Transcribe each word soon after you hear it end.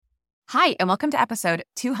Hi, and welcome to episode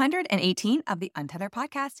 218 of the Untethered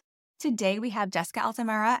podcast. Today, we have Jessica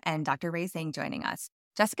Altemara and Dr. Ray Tseng joining us.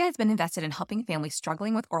 Jessica has been invested in helping families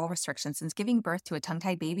struggling with oral restrictions since giving birth to a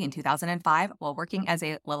tongue-tied baby in 2005 while working as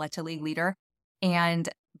a La Leche League leader and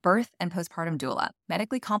birth and postpartum doula.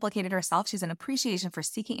 Medically complicated herself, she's an appreciation for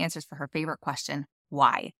seeking answers for her favorite question,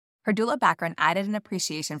 why? Her doula background added an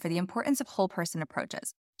appreciation for the importance of whole person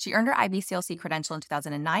approaches. She earned her IBCLC credential in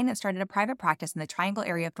 2009 and started a private practice in the Triangle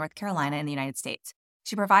area of North Carolina in the United States.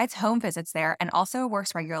 She provides home visits there and also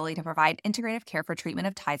works regularly to provide integrative care for treatment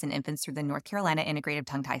of ties in infants through the North Carolina Integrative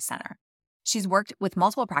Tongue Tie Center. She's worked with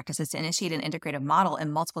multiple practices to initiate an integrative model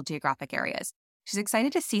in multiple geographic areas. She's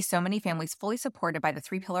excited to see so many families fully supported by the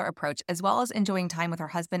three-pillar approach, as well as enjoying time with her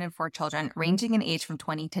husband and 4 children, ranging in age from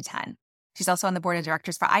 20 to 10. She's also on the board of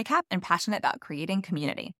directors for ICAP and passionate about creating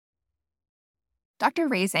community. Dr.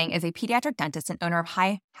 Ray Tseng is a pediatric dentist and owner of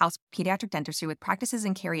High House Pediatric Dentistry with practices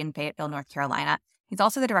in Cary and Fayetteville, North Carolina. He's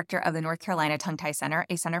also the director of the North Carolina Tongue Tie Center,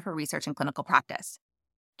 a center for research and clinical practice.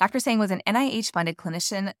 Dr. Tseng was an NIH-funded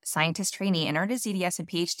clinician scientist trainee and earned his DDS and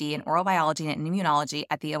PhD in oral biology and immunology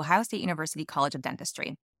at the Ohio State University College of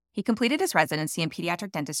Dentistry. He completed his residency in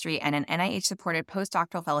pediatric dentistry and an NIH-supported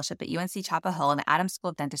postdoctoral fellowship at UNC Chapel Hill and the Adams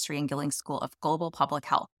School of Dentistry and Gillings School of Global Public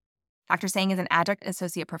Health. Dr. Tseng is an adjunct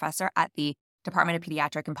associate professor at the Department of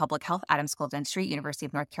Pediatric and Public Health, Adams School of Dentistry, University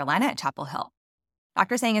of North Carolina at Chapel Hill.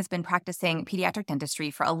 Dr. Tseng has been practicing pediatric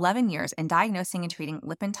dentistry for 11 years and diagnosing and treating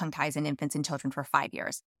lip and tongue ties in infants and children for 5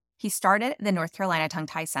 years. He started the North Carolina Tongue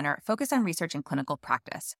Tie Center, focused on research and clinical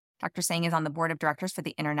practice. Dr. Tseng is on the board of directors for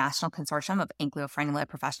the International Consortium of Ankylophrenulate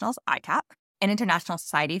Professionals, ICAP, an international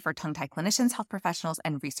society for tongue tie clinicians, health professionals,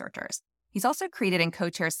 and researchers. He's also created and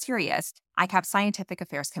co-chairs SIRIUS, ICAP's Scientific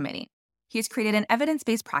Affairs Committee. He has created an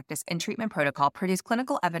evidence-based practice and treatment protocol, produced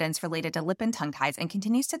clinical evidence related to lip and tongue ties, and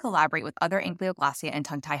continues to collaborate with other ankyloglossia and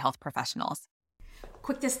tongue tie health professionals.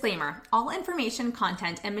 Quick disclaimer, all information,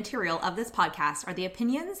 content, and material of this podcast are the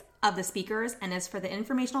opinions of the speakers and is for the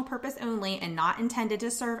informational purpose only and not intended to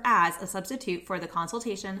serve as a substitute for the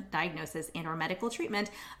consultation, diagnosis, and/or medical treatment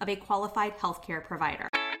of a qualified healthcare provider.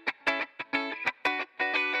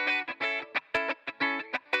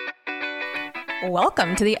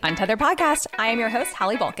 Welcome to the Untethered podcast. I am your host,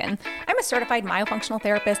 Hallie Bulkin. I'm a certified myofunctional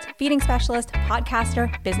therapist, feeding specialist,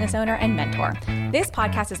 podcaster, business owner, and mentor. This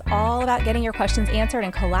podcast is all about getting your questions answered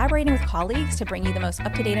and collaborating with colleagues to bring you the most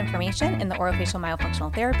up-to-date information in the orofacial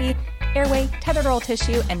myofunctional therapy, airway, tethered oral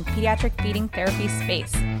tissue, and pediatric feeding therapy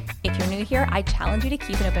space. If you're new here, I challenge you to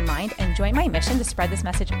keep an open mind and join my mission to spread this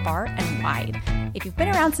message far and wide. If you've been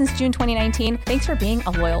around since June 2019, thanks for being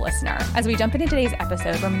a loyal listener. As we jump into today's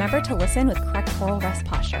episode, remember to listen with correct oral rest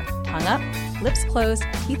posture. Tongue up, lips closed,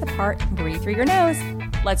 teeth apart, breathe through your nose.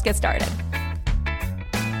 Let's get started.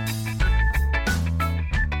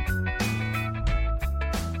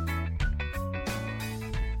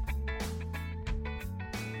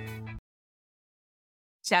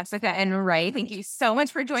 Jessica and Ray, thank you so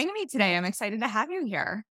much for joining me today. I'm excited to have you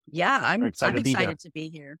here. Yeah, I'm excited to be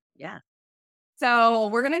here. Yeah. So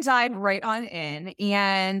we're going to dive right on in.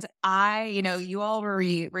 And you all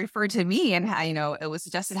referred to me and, it was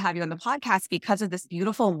suggested to have you on the podcast because of this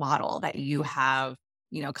beautiful model that you have,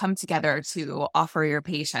 come together to offer your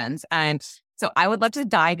patients. And so I would love to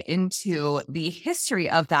dive into the history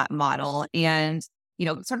of that model and,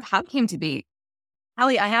 sort of how it came to be.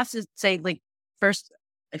 Hallie, I have to say, first,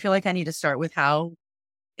 I feel like I need to start with how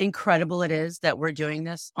incredible it is that we're doing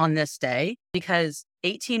this on this day, because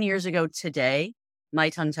 18 years ago today, my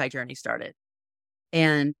tongue tie journey started.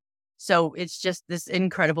 And so it's just this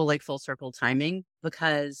incredible, full circle timing,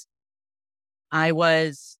 because I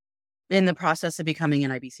was in the process of becoming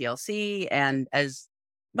an IBCLC. And as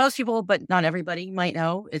most people, but not everybody might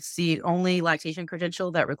know, it's the only lactation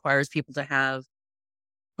credential that requires people to have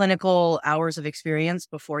clinical hours of experience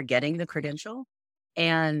before getting the credential.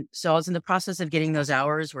 And so I was in the process of getting those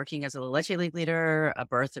hours, working as a La Leche League leader, a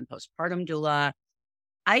birth and postpartum doula.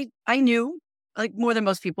 I knew, more than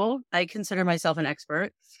most people, I consider myself an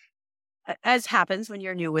expert. As happens when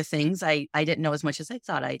you're new with things, I didn't know as much as I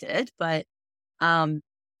thought I did. But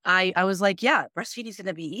I was like, yeah, breastfeeding is going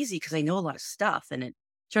to be easy because I know a lot of stuff. And it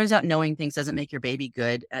turns out knowing things doesn't make your baby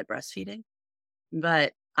good at breastfeeding.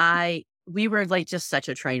 But we were just such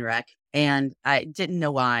a train wreck, and I didn't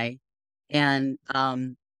know why. And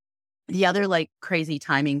the other crazy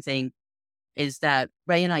timing thing is that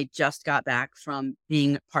Ray and I just got back from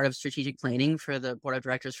being part of strategic planning for the board of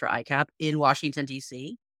directors for ICAP in Washington,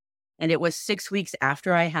 D.C. And it was 6 weeks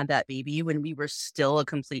after I had that baby, when we were still a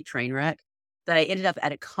complete train wreck, that I ended up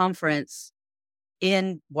at a conference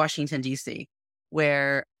in Washington, D.C.,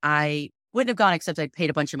 where I wouldn't have gone except I'd paid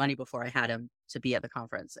a bunch of money before I had him to be at the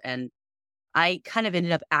conference. And I kind of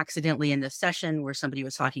ended up accidentally in this session where somebody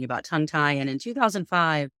was talking about tongue tie. And in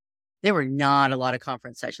 2005, there were not a lot of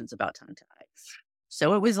conference sessions about tongue tie.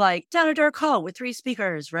 So it was like down a dark hall with 3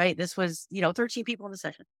 speakers, right? This was, 13 people in the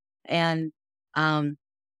session. And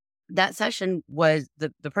that session was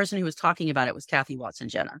the person who was talking about it was Kathy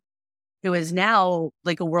Watson-Jenna, who is now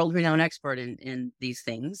like a world-renowned expert in these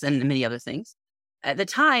things and many other things. At the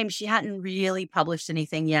time, she hadn't really published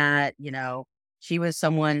anything yet. She was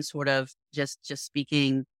someone sort of just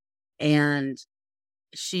speaking, and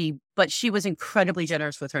she was incredibly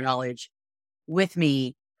generous with her knowledge with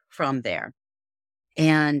me from there.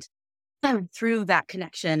 And through that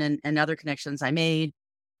connection and other connections I made,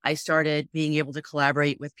 I started being able to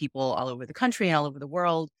collaborate with people all over the country and all over the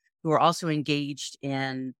world who are also engaged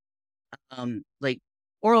in like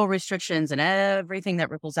oral restrictions and everything that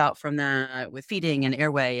ripples out from that with feeding and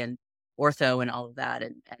airway and ortho and all of that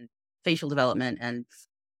and facial development. And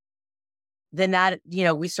then that,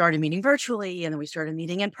 we started meeting virtually, and then we started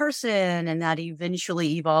meeting in person, and that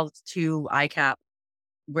eventually evolved to ICAP,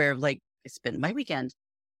 where like I spent my weekend.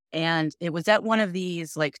 And it was at one of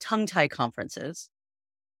these like tongue tie conferences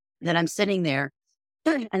that I'm sitting there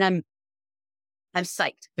and I'm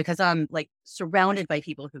psyched because I'm like surrounded by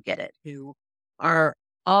people who get it, who are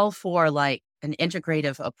all for like an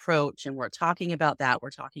integrative approach. And we're talking about that.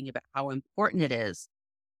 We're talking about how important it is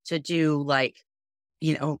to do like,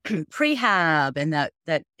 prehab, and that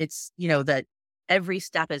it's, that every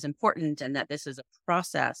step is important and that this is a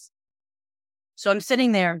process. So I'm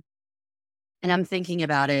sitting there and I'm thinking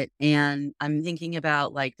about it, and I'm thinking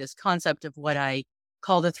about like this concept of what I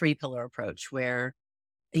call the 3-pillar approach, where,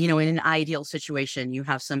 in an ideal situation, you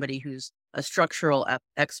have somebody who's a structural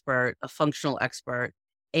expert, a functional expert,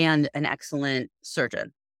 and an excellent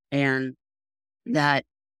surgeon. And that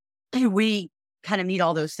we kind of need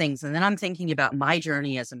all those things. And then I'm thinking about my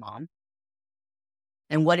journey as a mom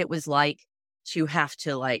and what it was like to have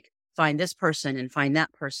to like find this person and find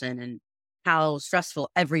that person, and how stressful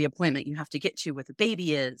every appointment you have to get to with a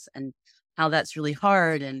baby is, and how that's really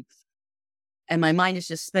hard. And my mind is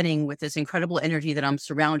just spinning with this incredible energy that I'm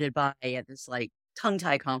surrounded by at this like tongue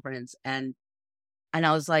tie conference. And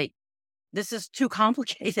I was like, this is too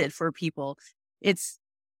complicated for people. It's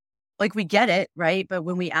like, we get it, right? But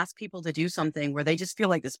when we ask people to do something where they just feel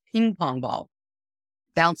like this ping pong ball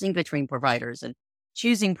bouncing between providers and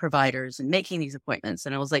choosing providers and making these appointments.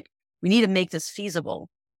 And I was like, we need to make this feasible.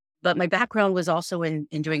 But my background was also in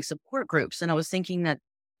doing support groups. And I was thinking that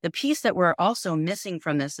the piece that we're also missing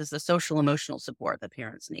from this is the social emotional support that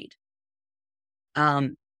parents need.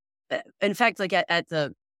 In fact, like at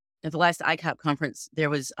the last ICAP conference, there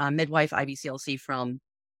was a midwife IBCLC from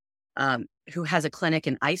who has a clinic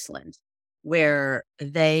in Iceland where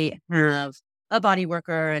they have a body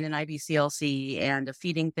worker and an IBCLC and a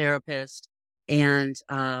feeding therapist and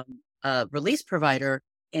a release provider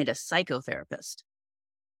and a psychotherapist.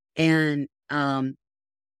 And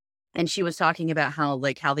she was talking about how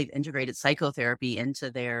they've integrated psychotherapy into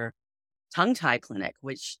their tongue tie clinic,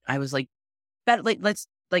 which I was like,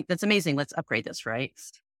 that's amazing. Let's upgrade this, right?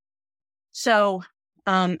 So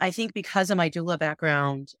I think because of my doula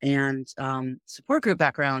background and support group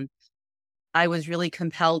background, I was really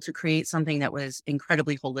compelled to create something that was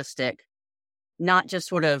incredibly holistic, not just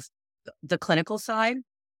sort of the clinical side,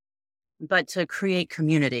 but to create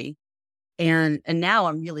community. And now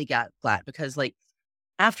I'm really glad because like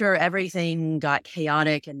after everything got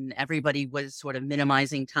chaotic and everybody was sort of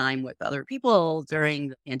minimizing time with other people during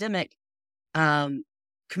the pandemic,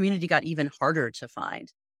 community got even harder to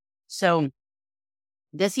find. So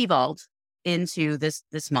this evolved into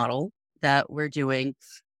this model that we're doing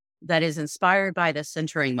that is inspired by the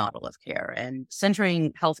centering model of care. And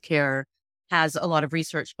centering healthcare has a lot of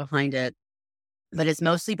research behind it, but it's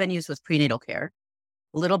mostly been used with prenatal care,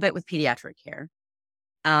 a little bit with pediatric care.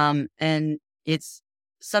 And it's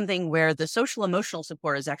something where the social emotional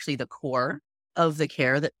support is actually the core of the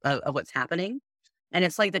care of what's happening. And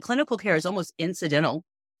it's like the clinical care is almost incidental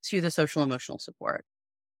to the social emotional support,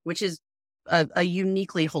 which is a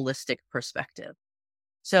uniquely holistic perspective.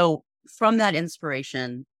 So from that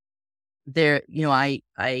inspiration, there,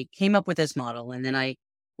 I came up with this model, and then I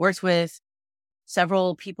worked with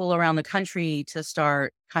several people around the country to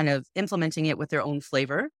start kind of implementing it with their own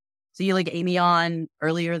flavor. So you like Amy on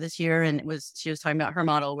earlier this year, and she was talking about her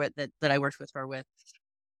model that I worked with her with.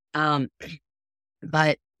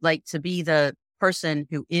 But like to be the person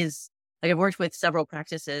who is like, I've worked with several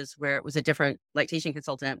practices where it was a different lactation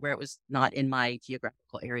consultant, where it was not in my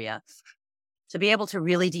geographical area. To be able to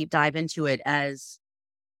really deep dive into it as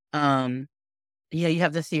you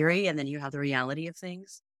have the theory and then you have the reality of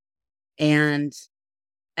things. And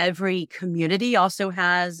every community also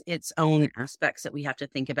has its own aspects that we have to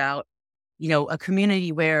think about. A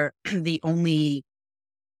community where the only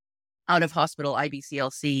out of hospital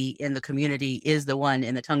IBCLC in the community is the one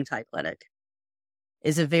in the tongue tie clinic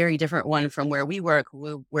is a very different one from where we work,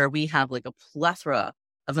 where we have like a plethora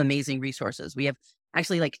of amazing resources. We have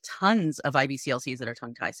actually like tons of IBCLCs that are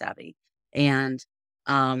tongue tie savvy. And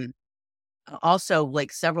also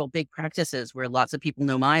like several big practices where lots of people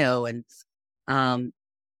know Mayo. And,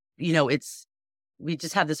 we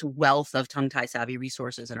just have this wealth of tongue tie savvy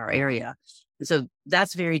resources in our area. And so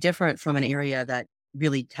that's very different from an area that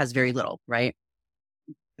really has very little, right?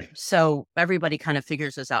 So everybody kind of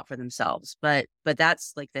figures this out for themselves. But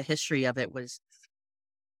that's like the history of it, was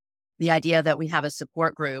the idea that we have a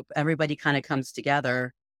support group, everybody kind of comes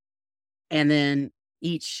together, and then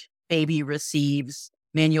each baby receives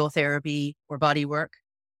manual therapy or body work,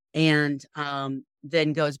 and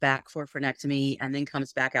then goes back for frenectomy and then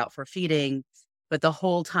comes back out for feeding. But the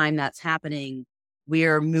whole time that's happening,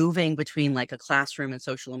 we're moving between like a classroom and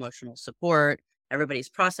social emotional support. Everybody's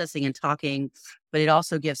processing and talking, but it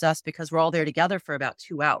also gives us, because we're all there together for about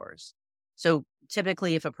 2 hours. So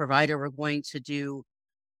typically if a provider were going to do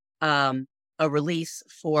a release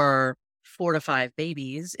for 4 to 5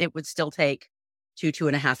 babies, it would still take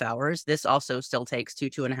 2.5 hours. This also still takes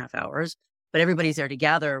 2.5 hours, but everybody's there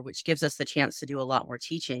together, which gives us the chance to do a lot more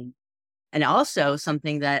teaching. And also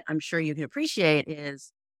something that I'm sure you can appreciate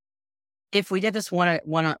is if we did this one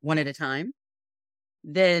at a time,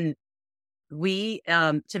 then we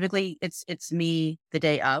typically it's me the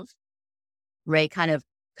day of. Ray kind of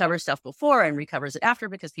covers stuff before and recovers it after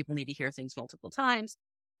because people need to hear things multiple times.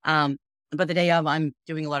 But the day of, I'm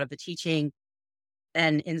doing a lot of the teaching.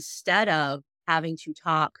 And instead of having to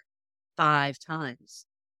talk 5 times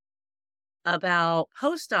about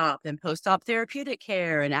post-op and post-op therapeutic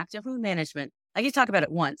care and active wound management, I can talk about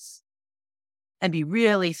it once and be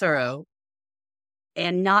really thorough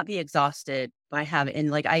and not be exhausted by having, and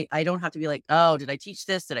like, I don't have to be like, oh, did I teach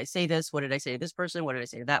this? Did I say this? What did I say to this person? What did I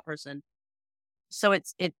say to that person? So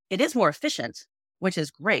it is more efficient, which is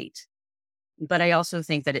great. But I also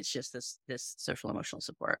think that it's just this social emotional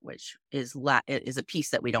support, which is a piece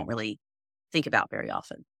that we don't really think about very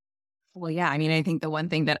often. Well, yeah. I mean, I think the one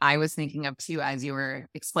thing that I was thinking of too, as you were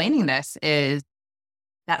explaining this, is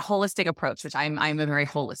that holistic approach, which I'm a very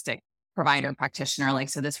holistic provider and practitioner. Like,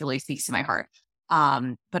 so this really speaks to my heart.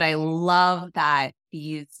 But I love that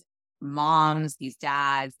these moms, these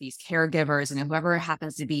dads, these caregivers, and whoever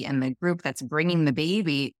happens to be in the group that's bringing the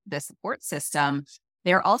baby, the support system,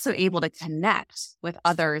 they're also able to connect with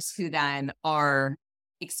others who then are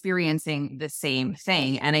experiencing the same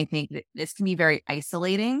thing. And I think that this can be very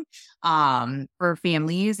isolating for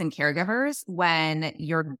families and caregivers when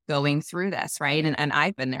you're going through this, right? And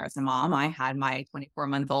I've been there as a mom. I had my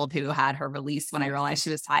 24-month-old who had her release when I realized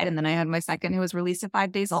she was tied. And then I had my second who was released at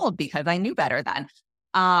 5 days old because I knew better then.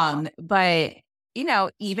 But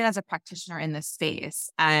even as a practitioner in this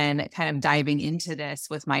space and kind of diving into this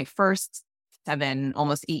with my first 7,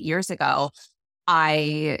 almost 8 years ago,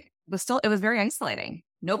 it was very isolating.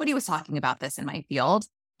 Nobody was talking about this in my field.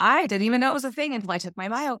 I didn't even know it was a thing until I took my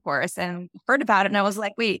bio course and heard about it. And I was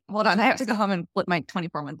like, wait, hold on. I have to go home and flip my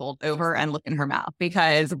 24-month-old over and look in her mouth,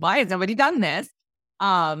 because why has nobody done this?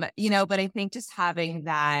 But I think just having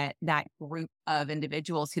that group of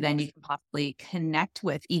individuals who then you can possibly connect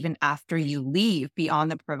with even after you leave,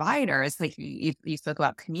 beyond the providers, like you spoke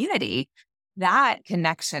about community, that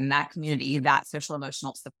connection, that community, that social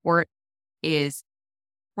emotional support is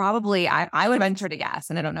probably, I would venture to guess,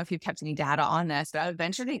 and I don't know if you've kept any data on this, but I would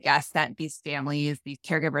venture to guess that these families, these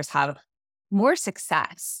caregivers have more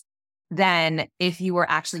success than if you were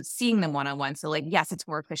actually seeing them one-on-one. So like, yes, it's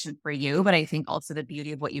more efficient for you, but I think also the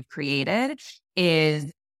beauty of what you've created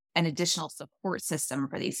is an additional support system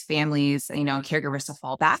for these families, caregivers to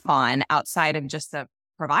fall back on outside of just the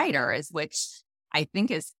providers, which I think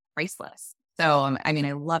is priceless. So, I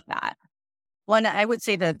love that. Well, and I would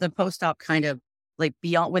say that the post-op kind of like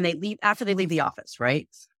beyond when they leave, after they leave the office, right?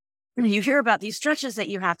 You hear about these stretches that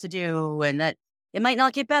you have to do and that it might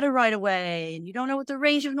not get better right away. And you don't know what the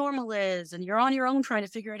range of normal is. And you're on your own trying to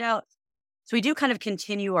figure it out. So we do kind of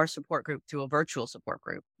continue our support group through a virtual support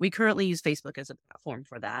group. We currently use Facebook as a platform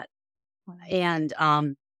for that. Right. And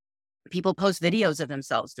people post videos of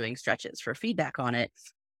themselves doing stretches for feedback on it.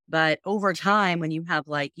 But over time, when you have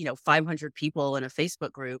 500 people in a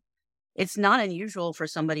Facebook group, it's not unusual for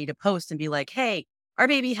somebody to post and be like, hey, our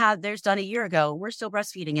baby had theirs done a year ago. We're still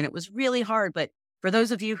breastfeeding and it was really hard. But for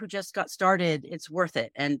those of you who just got started, it's worth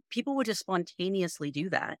it. And people would just spontaneously do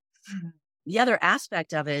that. Mm-hmm. the other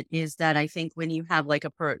aspect of it is that I think when you have like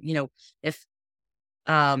if,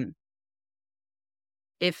 um,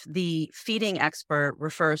 if the feeding expert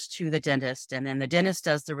refers to the dentist and then the dentist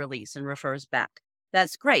does the release and refers back,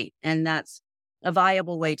 that's great. And that's a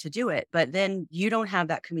viable way to do it. But then you don't have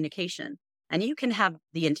that communication and you can have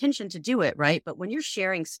the intention to do it, right? But when you're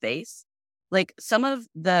sharing space, like some of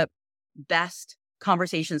the best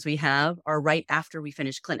conversations we have are right after we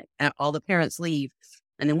finish clinic and all the parents leave.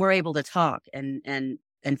 And then we're able to talk and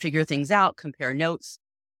figure things out, compare notes,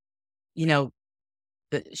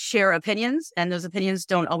 share opinions, and those opinions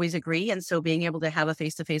don't always agree. And so being able to have a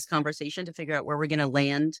face-to-face conversation to figure out where we're going to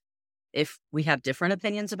land if we have different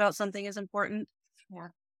opinions about something is important. Yeah.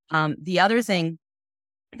 The other thing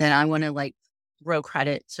that I want to throw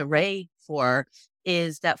credit to Ray for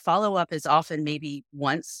is that follow-up is often maybe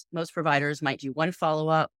once. Most providers might do one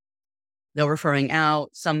follow-up. They're referring out.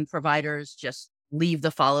 Some providers just leave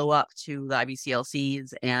the follow-up to the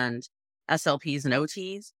IBCLCs and SLPs and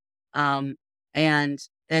OTs.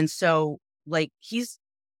 And so he's,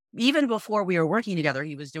 even before we were working together,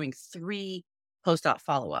 he was doing 3 post-op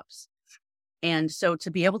follow-ups. And so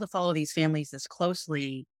to be able to follow these families this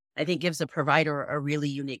closely, I think gives a provider a really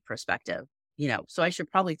unique perspective, so I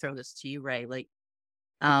should probably throw this to you, Ray,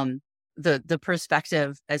 the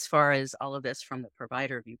perspective as far as all of this from the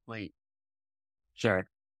provider viewpoint. Sure.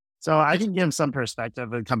 So I can give some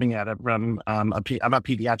perspective of coming at it from I'm a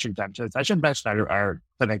pediatric dentist. I should mention our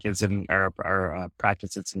clinic is in our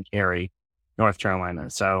practice. It's in Cary, North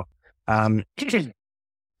Carolina. So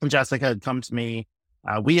Jessica had come to me.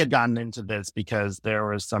 We had gotten into this because there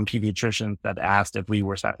were some pediatricians that asked if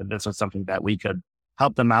this was something that we could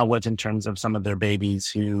help them out with in terms of some of their babies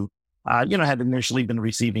who, had initially been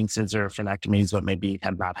receiving scissor frenectomies, but maybe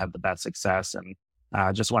had not had the best success, and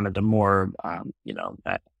just wanted to more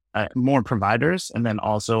providers, and then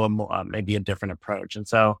also maybe a different approach. And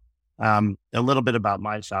so a little bit about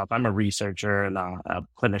myself. I'm a researcher and a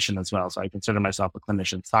clinician as well. So I consider myself a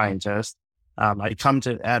clinician scientist. I come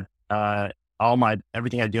to add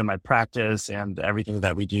everything I do in my practice and everything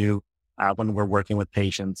that we do when we're working with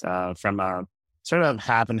patients from a sort of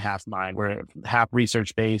half and half mind. We're half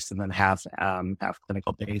research based and then half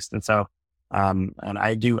clinical based. And so I'm an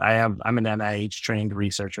NIH trained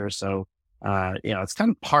researcher. So it's kind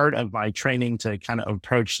of part of my training to kind of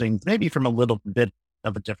approach things maybe from a little bit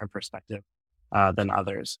of a different perspective than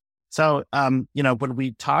others. So, when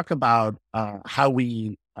we talk about how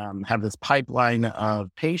we have this pipeline of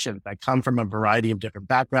patients that come from a variety of different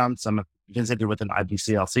backgrounds, some have visited with an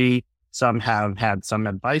IBCLC, some have had some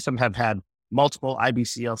advice, some have had multiple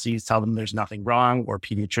IBCLCs tell them there's nothing wrong, or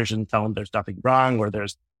pediatricians tell them there's nothing wrong, or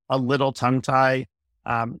there's a little tongue tie.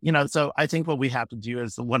 So I think what we have to do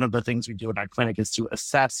is one of the things we do in our clinic is to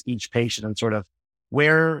assess each patient and sort of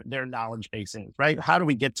where their knowledge base is, right? How do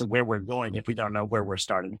we get to where we're going if we don't know where we're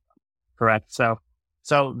starting from? Correct. So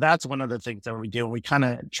that's one of the things that we do. We kind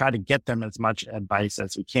of try to get them as much advice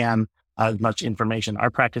as we can, as much information. Our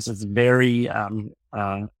practice is very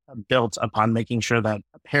built upon making sure that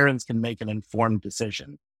parents can make an informed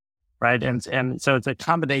decision. Right. And so it's a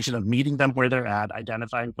combination of meeting them where they're at,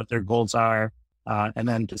 identifying what their goals are, and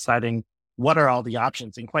then deciding what are all the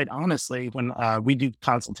options. And quite honestly, when we do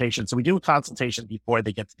consultation, so we do a consultation before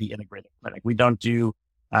they get to the integrated clinic. We don't do,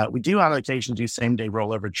 we do on occasion do same day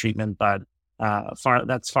rollover treatment, but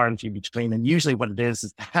that's far and few between. And usually what it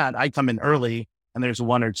is that I come in early and there's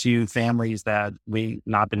 1 or 2 families that we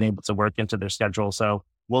not been able to work into their schedule. So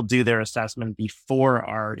we'll do their assessment before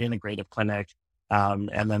our integrative clinic.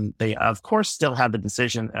 And then they, of course, still have the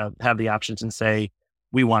decision, have the option to say,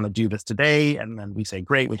 we want to do this today. And then we say,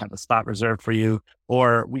 great, we have a spot reserved for you,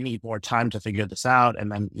 or we need more time to figure this out.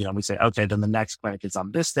 And then, we say, okay, then the next clinic is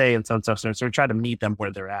on this day. And so. So we try to meet them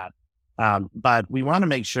where they're at. But we want to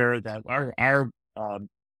make sure that our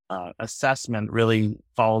assessment really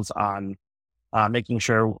falls on making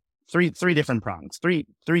sure three different prongs, three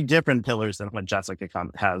different pillars than what Jessica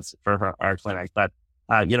has for our clinic. But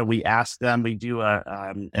we ask them, we do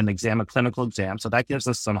an exam, a clinical exam. So that gives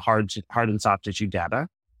us some hard and soft tissue data.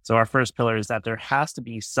 So our first pillar is that there has to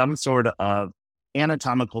be some sort of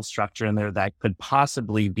anatomical structure in there that could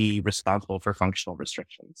possibly be responsible for functional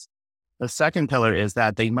restrictions. The second pillar is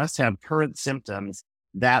that they must have current symptoms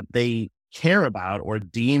that they care about or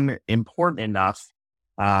deem important enough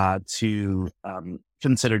to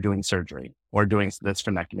consider doing surgery or doing this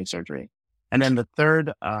frenectomy surgery. And then the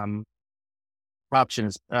third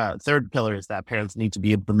third pillar is that parents need to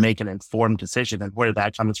be able to make an informed decision. And where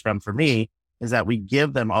that comes from for me is that we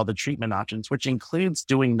give them all the treatment options, which includes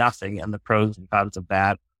doing nothing and the pros and cons of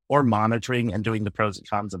that, or monitoring and doing the pros and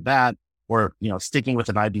cons of that, or, sticking with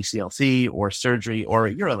an IBCLC or surgery or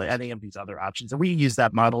really any of these other options. And we use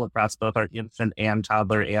that model across both our infant and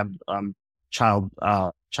toddler and child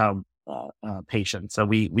patients. So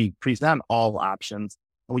we present all options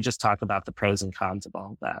and we just talk about the pros and cons of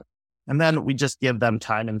all of that. And then we just give them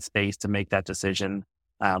time and space to make that decision.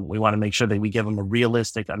 We want to make sure that we give them a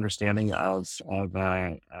realistic understanding of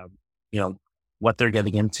what they're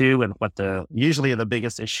getting into and usually the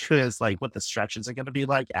biggest issue is like what the stretches are going to be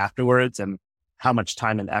like afterwards and how much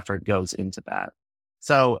time and effort goes into that.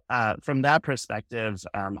 So from that perspective,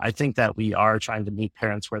 I think that we are trying to meet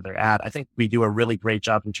parents where they're at. I think we do a really great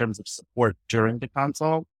job in terms of support during the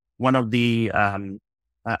consult.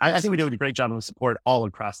 I think we do a great job of support all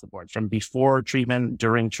across the board, from before treatment,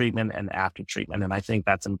 during treatment, and after treatment. And I think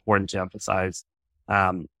that's important to emphasize.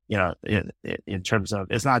 In terms of,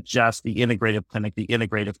 it's not just the integrative clinic. The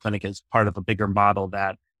integrative clinic is part of a bigger model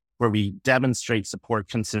where we demonstrate support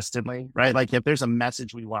consistently, right? Like if there's a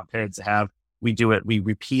message we want parents to have, we do it, we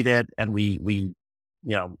repeat it, and we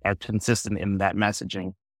are consistent in that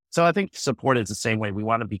messaging. So I think support is the same way. We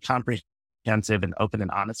want to be comprehensive and open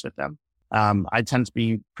and honest with them. I tend to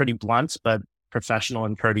be pretty blunt, but professional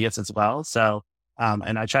and courteous as well. So,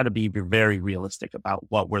 and I try to be very realistic about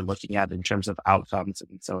what we're looking at in terms of outcomes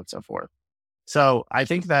and so on and so forth. So I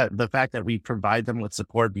think that the fact that we provide them with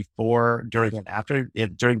support before, during, and after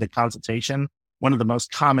during the consultation, one of the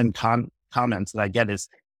most common comments that I get is,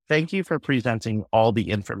 thank you for presenting all the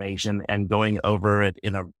information and going over it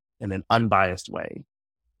in an unbiased way.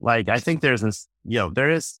 Like, I think there's this,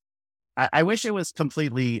 I wish it was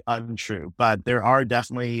completely untrue, but there are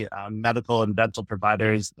definitely medical and dental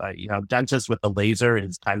providers, dentists with a laser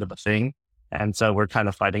is kind of a thing. And so we're kind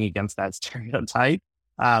of fighting against that stereotype.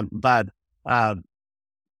 But I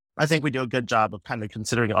think we do a good job of kind of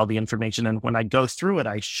considering all the information. And when I go through it,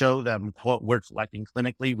 I show them what we're collecting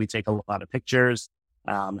clinically. We take a lot of pictures.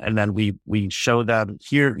 And then we show them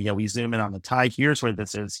here, we zoom in on the tie. Here's where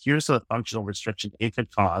this is. Here's a functional restriction it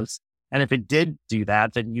could cause. And if it did do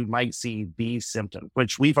that, then you might see these symptoms,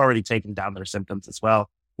 which we've already taken down their symptoms as well.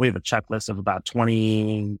 We have a checklist of about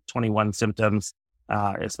 21 symptoms,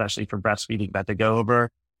 especially for breastfeeding, that they go over.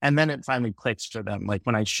 And then it finally clicks for them. Like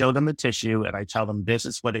when I show them the tissue and I tell them this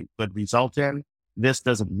is what it would result in, this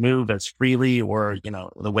doesn't move as freely or,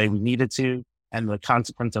 the way we need it to. And the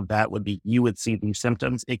consequence of that would be you would see these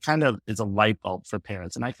symptoms. It kind of is a light bulb for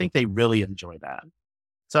parents. And I think they really enjoy that.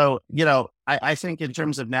 So, I think in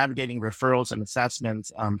terms of navigating referrals and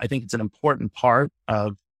assessments, I think it's an important part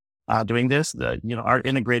of doing this. Our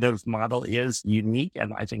integrative model is unique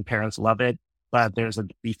and I think parents love it, but there's a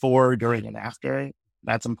before, during, and after.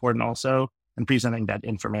 That's important also, and presenting that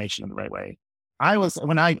information in the right way.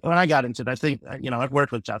 When I got into it, I think, I've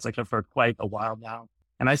worked with Jessica for quite a while now.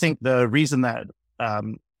 And I think the reason that,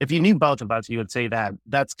 if you knew both of us, you would say that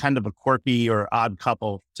that's kind of a quirky or odd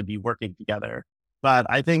couple to be working together. But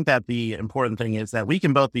I think that the important thing is that we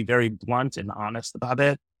can both be very blunt and honest about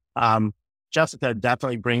it. Jessica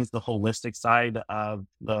definitely brings the holistic side of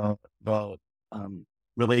the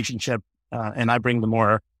relationship, and I bring the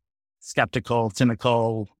more skeptical,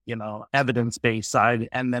 cynical, evidence-based side.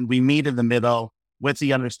 And then we meet in the middle with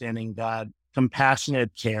the understanding that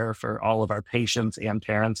compassionate care for all of our patients and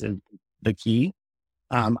parents is the key.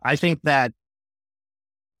 I think that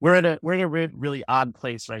we're at a really odd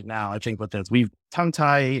place right now. I think with this, we've tongue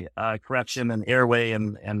tie correction and airway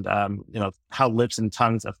and how lips and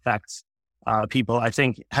tongues affects people, I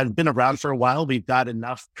think has been around for a while. We've got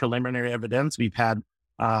enough preliminary evidence. We've had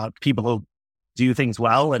people who do things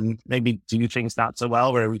well and maybe do things not so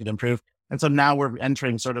well where we can improve. And so now we're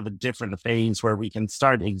entering sort of a different phase where we can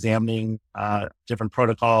start examining different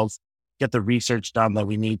protocols, get the research done that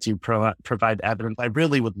we need to provide evidence. I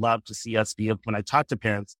really would love to see us be able, when I talk to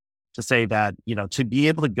parents, to say that, to be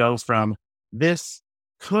able to go from this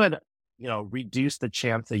could, reduce the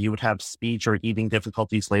chance that you would have speech or eating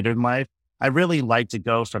difficulties later in life. I really like to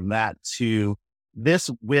go from that to this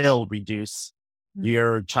will reduce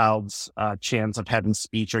your child's chance of having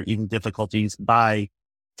speech or eating difficulties by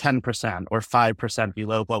 10% or 5%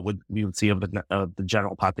 below what we would see of the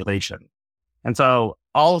general population. And so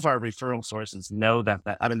all of our referral sources know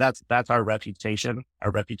that's our reputation.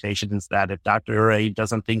 Our reputation is that if Dr. Ray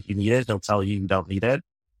doesn't think you need it, he'll tell you don't need it.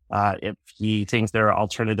 If he thinks there are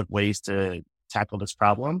alternative ways to tackle this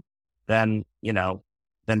problem, then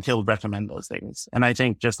he'll recommend those things. And I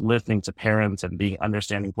think just listening to parents and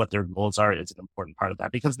understanding what their goals are is an important part of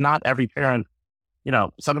that, because not every parent,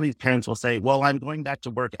 some of these parents will say, well, I'm going back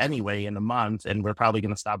to work anyway in a month and we're probably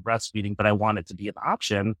going to stop breastfeeding, but I want it to be an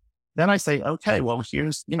option. Then I say, okay, well,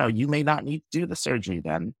 here's, you may not need to do the surgery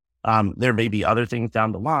then. There may be other things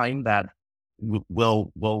down the line that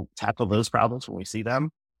we'll tackle those problems when we see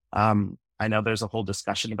them. I know there's a whole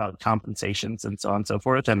discussion about compensations and so on and so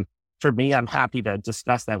forth. And for me, I'm happy to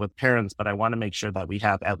discuss that with parents, but I want to make sure that we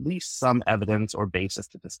have at least some evidence or basis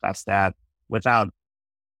to discuss that without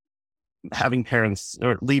having parents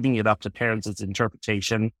or leaving it up to parents'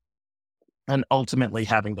 interpretation and ultimately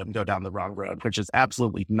having them go down the wrong road, which is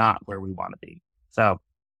absolutely not where we want to be. So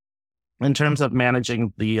in terms of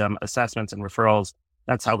managing the assessments and referrals,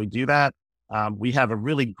 that's how we do that. We have a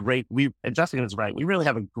really great, and Jessica is right, we really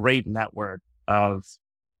have a great network of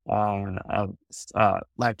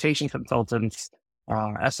lactation consultants,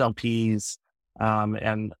 SLPs,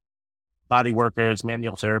 and body workers,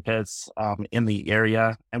 manual therapists in the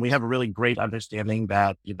area. And we have a really great understanding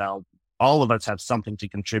that, all of us have something to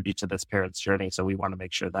contribute to this parent's journey. So we want to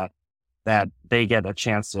make sure that they get a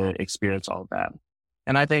chance to experience all of that.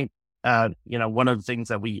 And I think, one of the things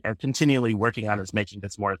that we are continually working on is making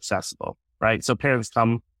this more accessible, right? So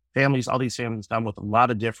all these families come with from a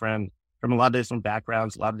lot of different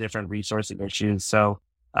backgrounds, a lot of different resourcing issues. So,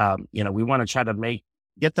 we want to try to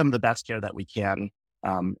get them the best care that we can,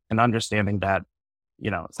 and understanding that,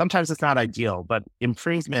 sometimes it's not ideal, but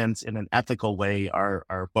improvements in an ethical way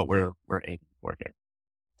are what we're aiming for here.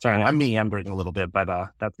 Sorry, I'm meandering a little bit, but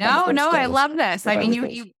that's no, I love this. I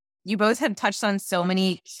mean, you both have touched on so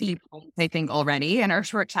many key points, I think, already in our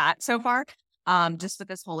short chat so far. Just with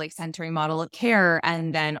this whole centering model of care,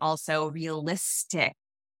 and then also realistic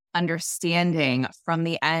understanding from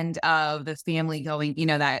the end of the family going,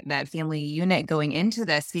 that family unit going into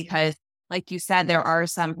this, because like you said, there are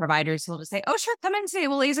some providers who will just say, oh, sure, come in today.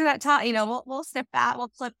 We'll laser that top, we'll snip that, we'll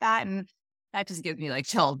clip that. And that just gives me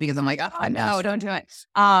chills because I'm like, oh, no, don't do it.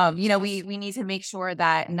 We need to make sure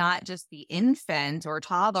that not just the infant or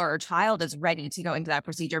toddler or child is ready to go into that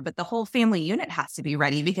procedure, but the whole family unit has to be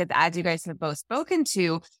ready, because as you guys have both spoken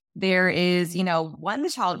to, there is,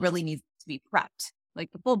 the child really needs to be prepped. The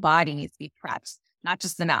full body needs to be prepped, not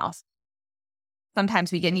just the mouth.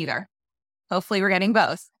 Sometimes we get neither. Hopefully we're getting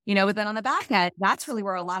both, but then on the back end, that's really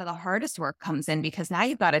where a lot of the hardest work comes in, because now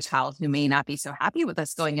you've got a child who may not be so happy with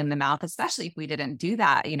us going in the mouth, especially if we didn't do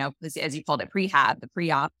that, as you called it, the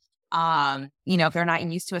pre-op. If they're not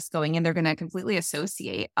used to us going in, they're going to completely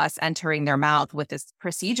associate us entering their mouth with this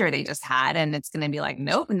procedure they just had. And it's going to be like,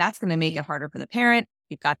 nope. And that's going to make it harder for the parent.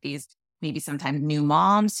 You've got these maybe sometimes new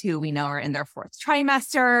moms who we know are in their 4th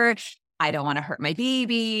trimester. I don't want to hurt my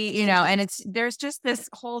baby, and there's just this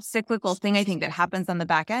whole cyclical thing, I think, that happens on the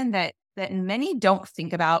back end that many don't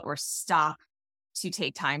think about or stop to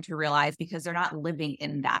take time to realize, because they're not living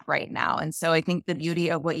in that right now. And so I think the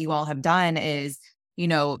beauty of what you all have done is,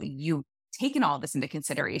 you've taken all this into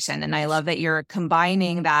consideration. And I love that you're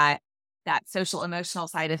combining that social emotional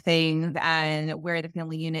side of things and where the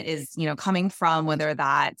family unit is, coming from, whether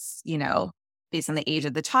that's, based on the age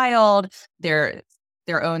of the child, their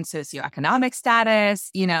own socioeconomic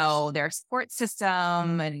status, their support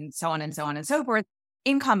system, and so on and so on and so forth,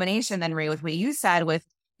 in combination then, Ray, with what you said with,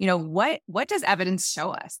 what does evidence show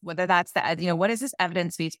us? Whether that's what is this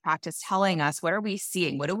evidence-based practice telling us? What are we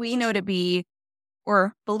seeing? What do we know to be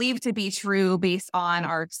or believe to be true based on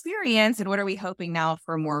our experience? And what are we hoping now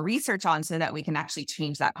for more research on, so that we can actually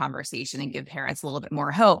change that conversation and give parents a little bit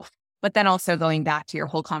more hope? But then also going back to your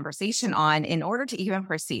whole conversation on, in order to even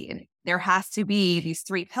proceed, there has to be these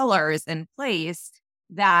 3 pillars in place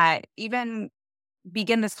that even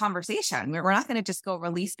begin this conversation. We're not going to just go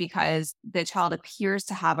release because the child appears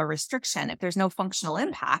to have a restriction. If there's no functional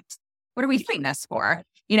impact, what are we doing this for?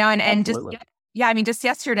 And just,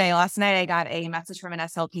 just last night, I got a message from an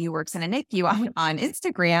SLP who works in a NICU on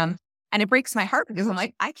Instagram, and it breaks my heart because I'm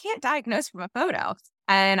like, I can't diagnose from a photo,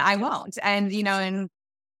 and I won't. And, and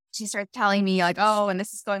she starts telling me oh, and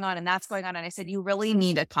this is going on and that's going on. And I said, you really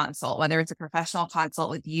need a consult, whether it's a professional consult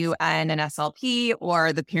with you and an SLP,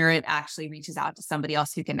 or the parent actually reaches out to somebody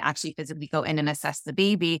else who can actually physically go in and assess the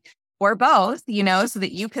baby, or both, so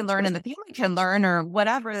that you can learn and the family can learn, or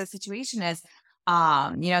whatever the situation is.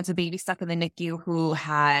 It's a baby stuck in the NICU who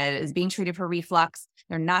is being treated for reflux.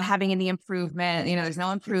 They're not having any improvement. There's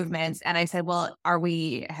no improvements. And I said, well,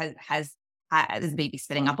 is the baby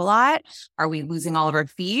spitting up a lot? Are we losing all of our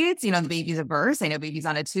feeds? The baby's a burst. I know baby's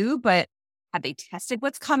on a tube, but have they tested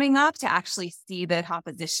what's coming up to actually see the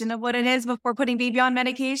composition of what it is before putting baby on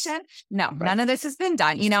medication? No, right. None of this has been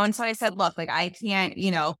done, And so I said, look, I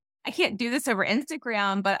can't do this over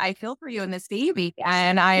Instagram, but I feel for you and this baby.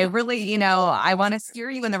 And I really, I want to steer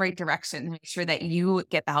you in the right direction, make sure that you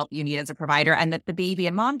get the help you need as a provider, and that the baby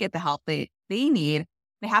and mom get the help they need.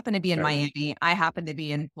 They happen to be in Miami. I happen to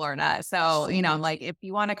be in Florida. So, if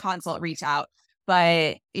you want to consult, reach out.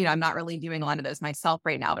 But, I'm not really doing a lot of those myself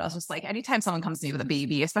right now. But I was just like, anytime someone comes to me with a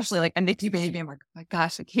baby, especially like a NICU baby, I'm like, oh my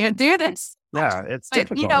gosh, I can't do this. Yeah, it's But,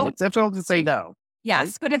 difficult. It's difficult to say no.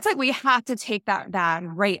 yes, but it's like we have to take that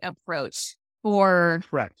right approach for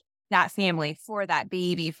Correct. that family, for that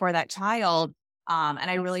baby, for that child. And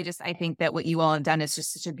I think that what you all have done is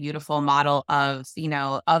just such a beautiful model of,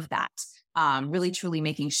 of that. Really truly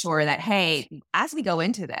making sure that, hey, as we go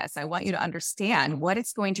into this, I want you to understand what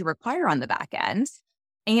it's going to require on the back end.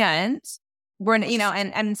 And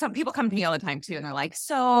and some people come to me all the time too, and they're like,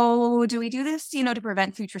 so do we do this, to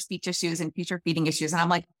prevent future speech issues and future feeding issues? And I'm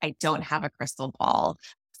like, I don't have a crystal ball.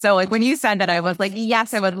 So like when you said that, I was like,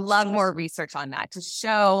 yes, I would love more research on that to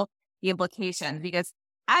show the implications, because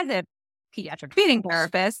as a pediatric feeding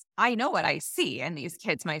therapist, I know what I see in these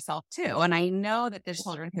kids myself too. And I know that the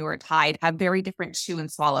children who are tied have very different chew and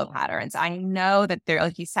swallow patterns. I know that they're,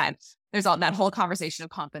 like you said, there's all that whole conversation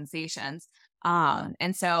of compensations.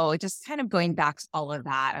 And so just kind of going back to all of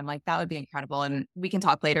that, I'm like, that would be incredible. And we can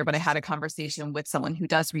talk later, but I had a conversation with someone who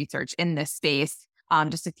does research in this space,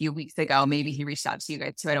 just a few weeks ago. Maybe he reached out to you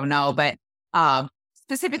guys too, I don't know, but,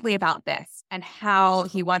 specifically about this and how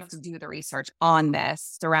he wants to do the research on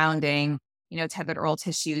this surrounding, tethered oral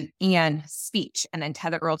tissues and speech, and then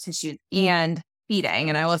tethered oral tissues and feeding.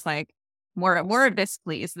 And I was like, more of this,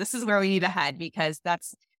 please. This is where we need to head, because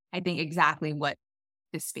that's, I think, exactly what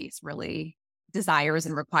this space really desires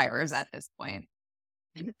and requires at this point.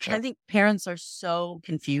 I think parents are so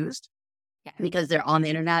confused because they're on the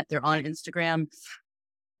internet, they're on Instagram.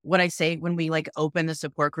 What I say when we open the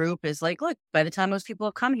support group is like, look, by the time most people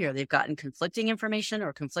have come here, they've gotten conflicting information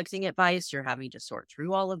or conflicting advice. You're having to sort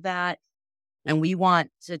through all of that. And we want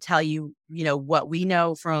to tell you, what we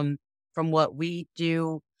know from what we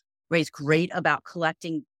do. Ray's great about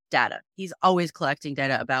collecting data. He's always collecting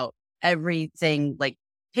data about everything, like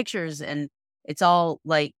pictures, and it's all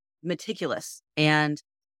meticulous. And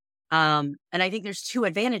I think there's two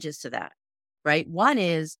advantages to that, right? One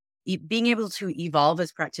is being able to evolve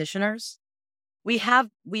as practitioners. We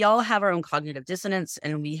all have our own cognitive dissonance,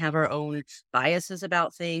 and we have our own biases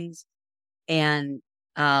about things. And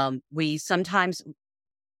we sometimes,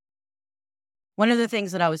 one of the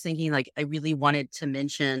things that I was thinking, I really wanted to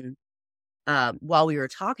mention while we were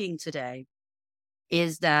talking today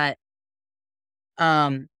is that,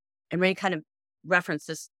 and Ray kind of referenced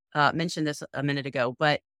this, mentioned this a minute ago,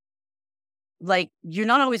 but you're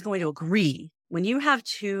not always going to agree. When you have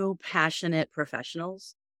two passionate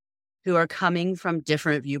professionals who are coming from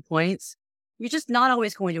different viewpoints, you're just not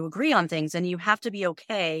always going to agree on things. And you have to be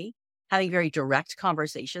okay having very direct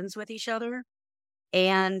conversations with each other,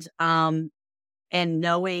 and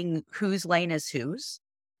knowing whose lane is whose,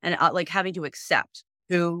 and having to accept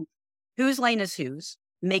whose lane is whose,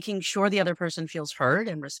 making sure the other person feels heard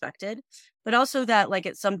and respected, but also that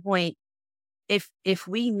at some point, if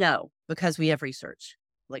we know, because we have research,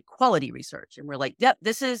 quality research, and we're like, yep,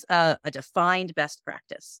 this is a defined best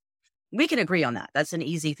practice, we can agree on that. That's an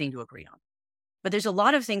easy thing to agree on. But there's a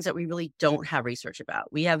lot of things that we really don't have research about.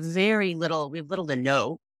 We have little to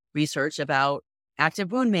no research about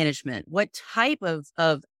active wound management, what type of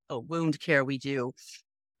wound care we do,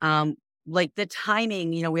 the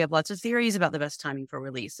timing. We have lots of theories about the best timing for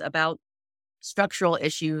release, about structural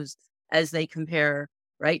issues as they compare,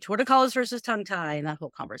 right, torticollis versus tongue tie, and that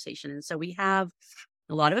whole conversation. And so we have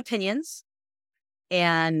a lot of opinions,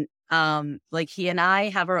 and he and I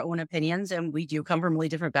have our own opinions, and we do come from really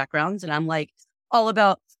different backgrounds. And I'm all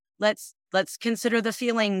about let's consider the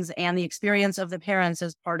feelings and the experience of the parents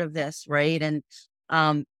as part of this, right?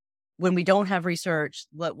 And when we don't have research,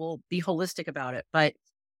 we'll be holistic about it, but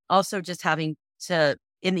also just having to,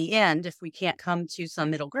 in the end, if we can't come to some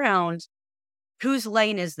middle ground, whose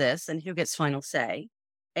lane is this and who gets final say?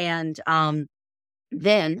 And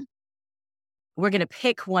then we're going to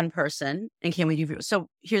pick one person, and can we do? So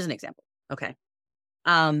here's an example. Okay.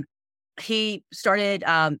 He started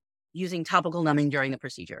using topical numbing during the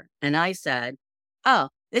procedure. And I said, oh,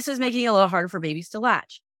 this is making it a little harder for babies to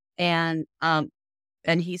latch. And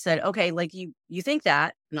he said, okay, you think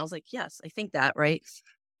that? And I was like, yes, I think that. Right.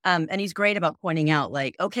 And he's great about pointing out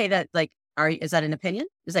okay, that is that an opinion?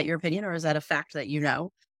 Is that your opinion, or is that a fact that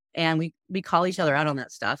And we call each other out on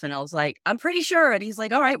that stuff. And I was like, I'm pretty sure. And he's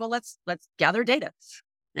like, all right, well, let's gather data.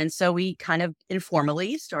 And so we kind of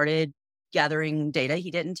informally started gathering data. He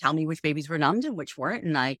didn't tell me which babies were numbed and which weren't.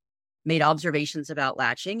 And I made observations about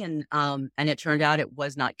latching, and it turned out it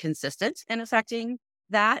was not consistent in affecting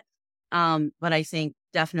that. But I think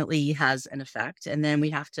definitely has an effect. And then we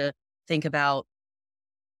have to think about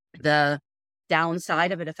the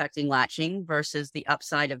downside of it affecting latching versus the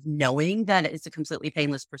upside of knowing that it's a completely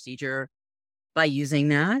painless procedure, by using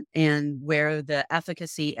that and where the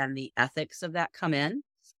efficacy and the ethics of that come in.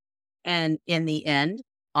 And in the end,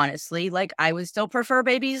 honestly, like I would still prefer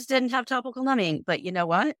babies didn't have topical numbing, but you know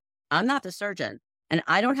what? I'm not the surgeon and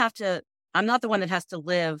I'm not the one that has to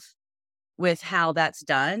live with how that's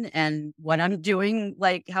done and what I'm doing,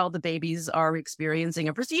 like how the babies are experiencing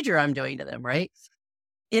a procedure I'm doing to them, right?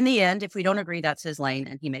 In the end, if we don't agree, that's his lane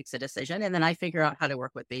and he makes a decision. And then I figure out how to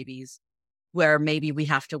work with babies where maybe we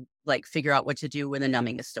have to like figure out what to do when the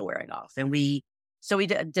numbing is still wearing off. And we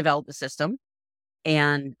developed a system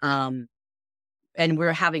and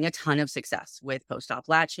we're having a ton of success with post-op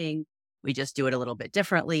latching. We just do it a little bit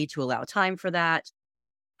differently to allow time for that.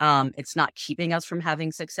 It's not keeping us from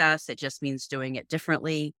having success. It just means doing it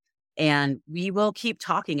differently. And we will keep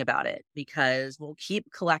talking about it because we'll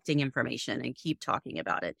keep collecting information and keep talking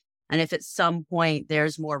about it. And if at some point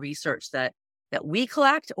there's more research that we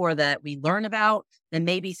collect or that we learn about, then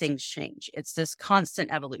maybe things change. It's this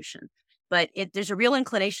constant evolution. But there's a real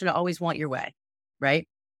inclination to always want your way, right?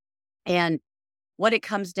 And what it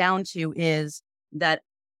comes down to is that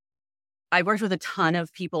I worked with a ton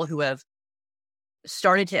of people who have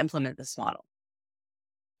started to implement this model.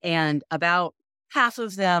 And about half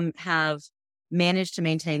of them have managed to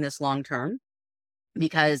maintain this long term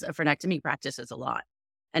because a frenectomy practice is a lot.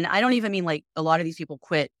 And I don't even mean like a lot of these people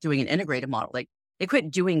quit doing an integrated model. Like they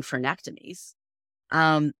quit doing frenectomies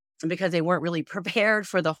because they weren't really prepared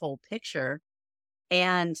for the whole picture.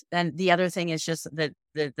 And then the other thing is just that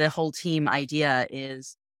the whole team idea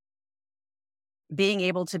is being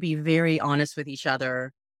able to be very honest with each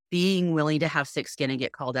other, being willing to have thick skin and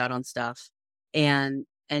get called out on stuff, and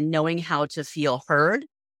knowing how to feel heard.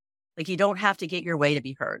 Like you don't have to get your way to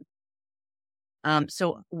be heard.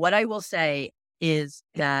 So what I will say is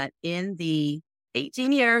that in the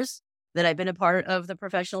 18 years that I've been a part of the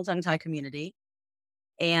professional tongue tie community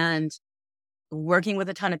and working with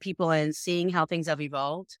a ton of people and seeing how things have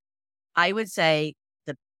evolved, I would say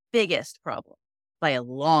the biggest problem by a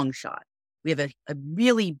long shot, we have a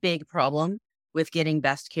really big problem with getting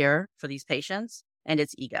best care for these patients, and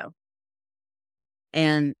it's ego.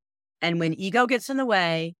 And when ego gets in the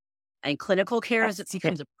way and clinical care as it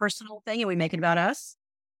becomes a personal thing and we make it about us,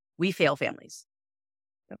 we fail families.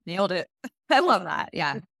 Nailed it. I love that.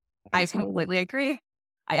 Yeah, I completely agree.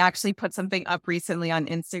 I actually put something up recently on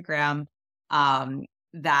Instagram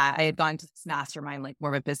that I had gone to this mastermind, like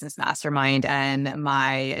more of a business mastermind, and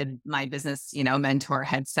my business, mentor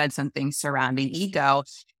had said something surrounding ego.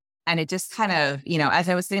 And it just kind of, as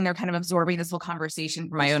I was sitting there kind of absorbing this whole conversation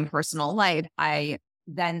from my own personal life, I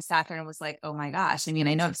then sat there and was like, oh my gosh. I mean,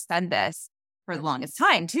 I know I've said this for the longest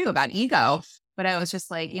time too about ego, but I was just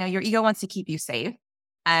like, your ego wants to keep you safe.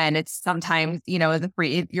 And it's sometimes,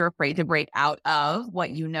 you're afraid to break out of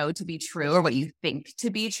what you know to be true or what you think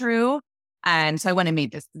to be true. And so I went and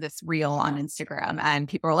made this reel on Instagram, and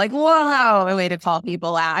people were like, whoa, a way to call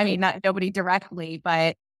people out. I mean, not nobody directly,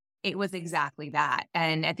 but it was exactly that.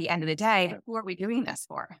 And at the end of the day, who are we doing this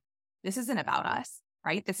for? This isn't about us,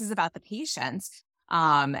 right? This is about the patients.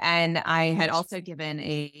 And I had also given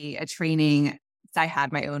a training. I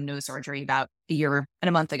had my own nose surgery about a year and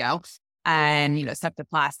a month ago, and,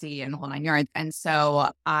 septoplasty and the whole 9 yards. And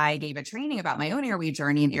so I gave a training about my own airway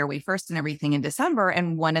journey and airway first and everything in December.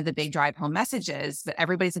 And one of the big drive home messages that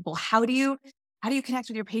everybody's like, well, how do you connect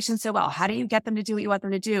with your patients so well? How do you get them to do what you want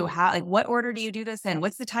them to do? What order do you do this in?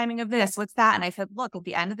 What's the timing of this? What's that? And I said, look, at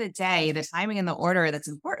the end of the day, the timing and the order, that's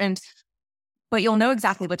important, but you'll know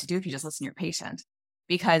exactly what to do if you just listen to your patient,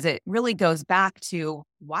 because it really goes back to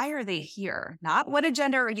why are they here? Not what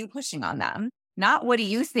agenda are you pushing on them? Not what do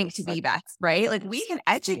you think to be best, right? Like we can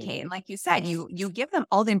educate. And like you said, you give them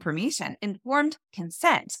all the information. Informed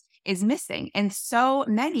consent is missing in so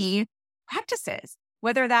many practices,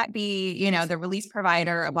 whether that be, the release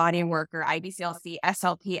provider, a body worker, IBCLC,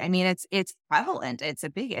 SLP. I mean, it's prevalent. It's a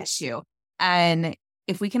big issue. And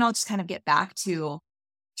if we can all just kind of get back to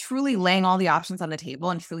truly laying all the options on the table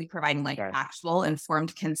and truly providing actual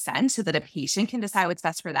informed consent so that a patient can decide what's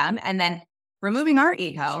best for them, and then removing our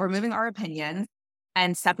ego, removing our opinions,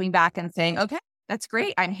 and stepping back and saying, okay, that's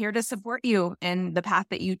great. I'm here to support you in the path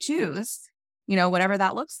that you choose, whatever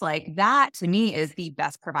that looks like. That to me is the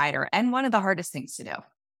best provider and one of the hardest things to do.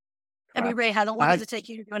 I mean, Ray, how long does it take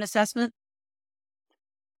you to do an assessment?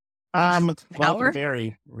 Well,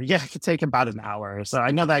 it could take about an hour. So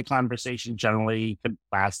I know that conversation generally could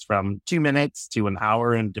last from 2 minutes to an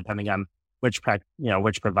hour, and depending on which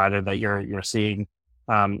provider that you're seeing.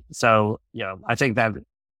 I think that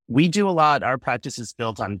we do a lot. Our practice is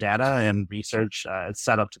built on data and research. It's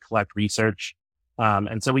set up to collect research.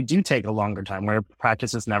 And so we do take a longer time, where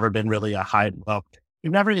practice has never been really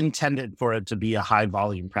we've never intended for it to be a high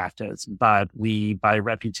volume practice, but we, by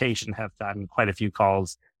reputation, have done quite a few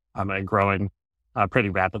calls and growing pretty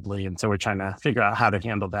rapidly. And so we're trying to figure out how to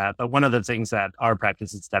handle that. But one of the things that our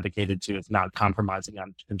practice is dedicated to is not compromising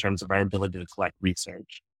in terms of our ability to collect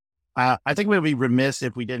research. I think we'd be remiss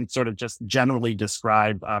if we didn't sort of just generally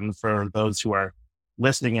describe for those who are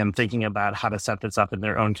listening and thinking about how to set this up in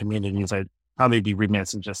their own communities. I'd probably be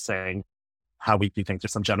remiss in just saying how we do think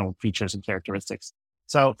there's some general features and characteristics.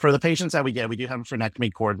 So for the patients that we get, we do have a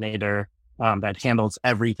frenectomy coordinator that handles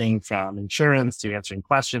everything from insurance to answering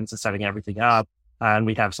questions to setting everything up. And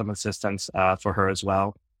we have some assistance for her as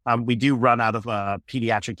well. We do run out of a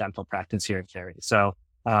pediatric dental practice here in Cary. So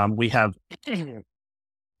we have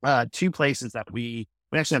two places that we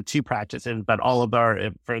actually have two practices, but all of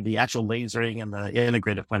for the actual lasering and the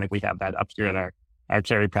integrative clinic, we have that up here in our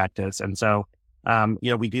Cary practice. And so,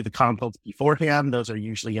 we do the consults beforehand. Those are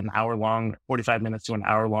usually an hour long, 45 minutes to an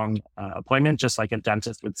hour long appointment, just like a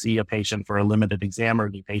dentist would see a patient for a limited exam or a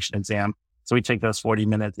new patient exam. So we take those 40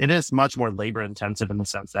 minutes. It is much more labor intensive in the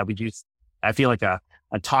sense that I feel like a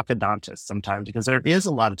talkodontist sometimes, because there is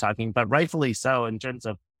a lot of talking, but rightfully so in terms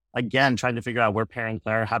of, again, trying to figure out where parents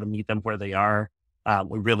are, how to meet them where they are.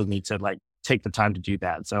 We really need to take the time to do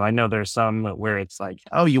that. So I know there's some where it's like,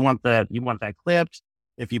 oh, you want that clipped.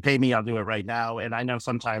 If you pay me, I'll do it right now. And I know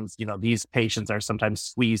sometimes, these patients are sometimes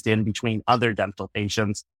squeezed in between other dental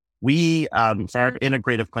patients. We, for our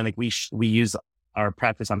integrative clinic, we use our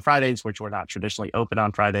practice on Fridays, which we're not traditionally open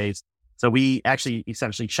on Fridays. So we actually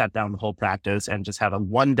essentially shut down the whole practice and just have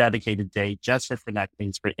one dedicated day just for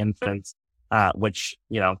frenectomies for infants. Which,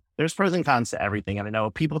 there's pros and cons to everything. And I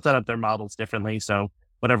know people set up their models differently. So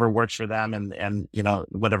whatever works for them and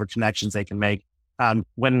whatever connections they can make.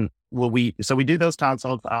 So we do those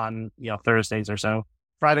consults on, Thursdays or so.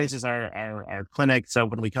 Fridays is our clinic. So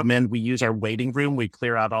when we come in, we use our waiting room. We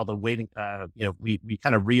clear out all the waiting, we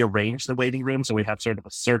kind of rearrange the waiting room. So we have sort of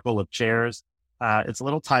a circle of chairs. It's a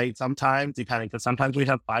little tight sometimes, because sometimes we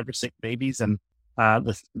have 5 or 6 babies and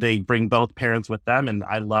they bring both parents with them. And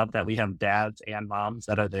I love that we have dads and moms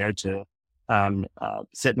that are there to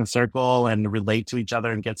sit in a circle and relate to each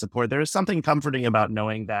other and get support. There is something comforting about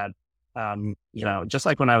knowing that, just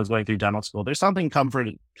like when I was going through dental school, there's something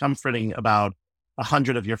comforting about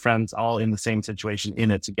 100 of your friends all in the same situation,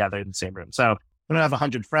 in it together in the same room. So we don't have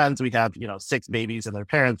 100 friends. We have, 6 babies and their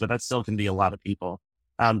parents, but that still can be a lot of people.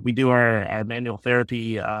 We do our manual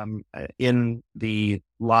therapy in the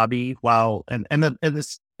lobby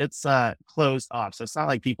it's closed off. So it's not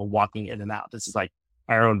like people walking in and out. This is like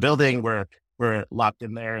our own building. We're locked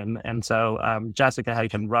in there. And so Jessica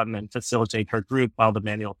can run and facilitate her group while the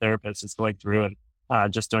manual therapist is going through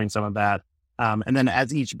and just doing some of that. And then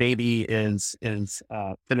as each baby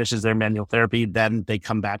finishes their manual therapy, then they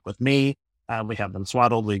come back with me. We have them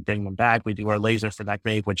swaddled. We bring them back. We do our laser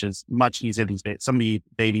frenectomy, which is much easier. Some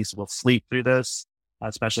babies will sleep through this,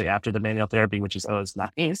 especially after the manual therapy, which is always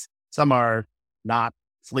nice. Some are not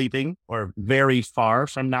sleeping or very far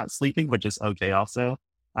from not sleeping, which is okay also.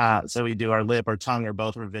 So we do our lip or tongue or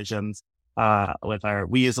both revisions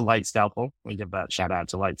we use a light scalpel. We give that shout out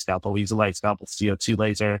to light scalpel. We use a light scalpel CO2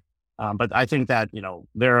 laser. But I think that,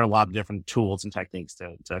 there are a lot of different tools and techniques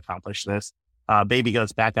to accomplish this. Baby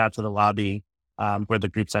goes back out to the lobby where the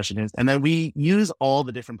group session is. And then we use all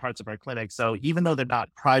the different parts of our clinic. So even though they're not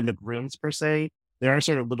private rooms per se, there are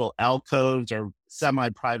sort of little alcoves or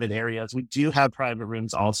semi-private areas. We do have private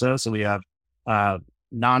rooms also. So we have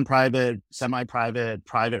non-private, semi-private,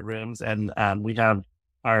 private rooms. And we have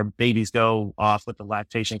our babies go off with the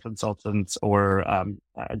lactation consultants or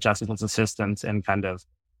Jessica's assistants and kind of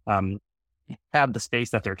have the space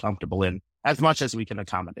that they're comfortable in as much as we can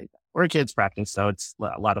accommodate them. We're a kids practice, so it's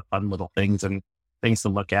a lot of fun little things and things to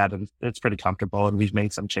look at, and it's pretty comfortable. And we've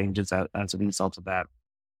made some changes as a result of that.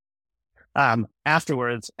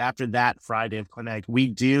 Afterwards, after that Friday of clinic, we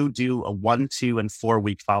do a 1, 2, and 4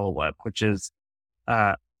 week follow-up, which is,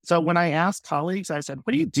 so when I asked colleagues, I said,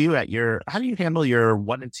 what do you do how do you handle your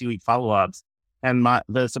 1 and 2 week follow-ups? And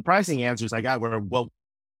the surprising answers I got were, well,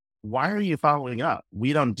 why are you following up?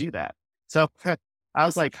 We don't do that. So I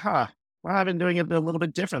was like, well, I've been doing it a little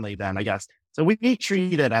bit differently then, I guess. So we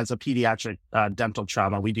treat it as a pediatric dental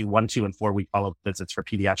trauma. We do 1, 2, and 4 week follow-up visits for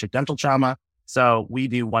pediatric dental trauma. So we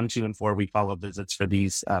do 1, 2, and 4 week follow-up visits for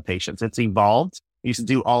these patients. It's evolved. We used to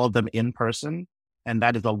do all of them in person, and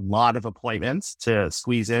that is a lot of appointments to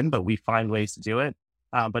squeeze in, but we find ways to do it.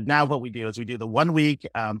 But now what we do is we do the 1 week,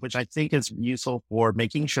 which I think is useful for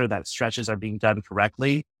making sure that stretches are being done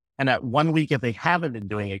correctly. And at 1 week, if they haven't been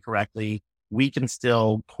doing it correctly, we can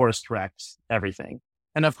still course correct everything.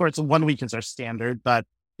 And of course, 1 week is our standard, but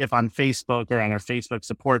if on Facebook or on our Facebook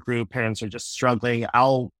support group, parents are just struggling,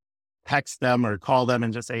 I'll text them or call them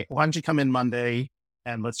and just say, why don't you come in Monday?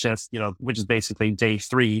 And let's just, which is basically day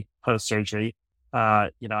 3 post-surgery,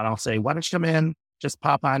 and I'll say, why don't you come in, just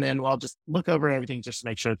pop on in. Well, just look over everything just to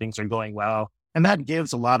make sure things are going well. And that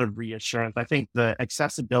gives a lot of reassurance. I think the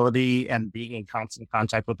accessibility and being in constant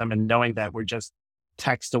contact with them and knowing that we're just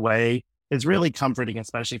text away is really comforting,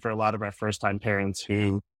 especially for a lot of our first-time parents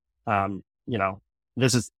who,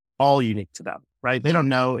 this is all unique to them, right? They don't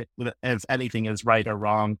know if anything is right or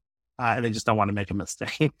wrong, and they just don't want to make a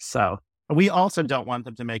mistake. So we also don't want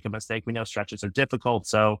them to make a mistake. We know stretches are difficult,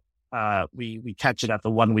 so we catch it at the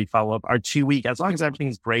 1 week follow-up. Our 2 week, as long as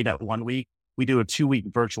everything's great at 1 week, we do a 2 week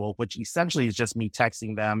virtual, which essentially is just me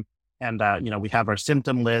texting them. And, we have our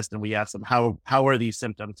symptom list and we ask them, how are these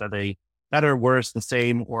symptoms? Are they better, worse, the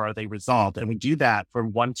same, or are they resolved? And we do that for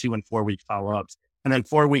 1, 2, and 4 week follow-ups. And then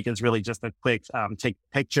 4 week is really just a quick, take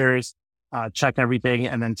pictures, check everything,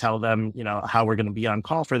 and then tell them, how we're going to be on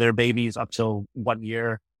call for their babies up till 1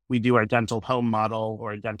 year. We do our dental home model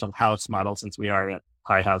or dental house model since we are at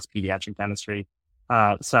High House Pediatric Dentistry.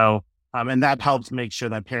 And that helps make sure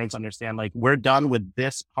that parents understand, like, we're done with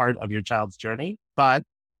this part of your child's journey, but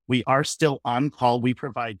we are still on call. We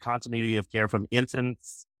provide continuity of care from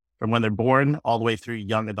infants, from when they're born all the way through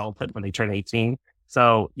young adulthood when they turn 18.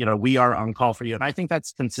 So, we are on call for you. And I think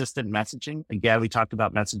that's consistent messaging. Again, we talked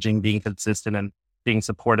about messaging being consistent and being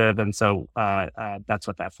supportive. And so that's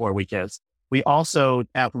what that 4 week is. We also,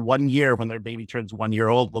 at 1 year, when their baby turns 1 year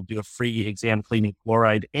old, we'll do a free exam cleaning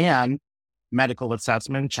fluoride and medical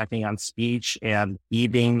assessment, checking on speech and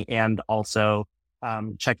eating, and also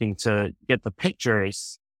checking to get the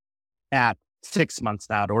pictures at 6 months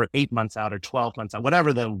out or 8 months out or 12 months out,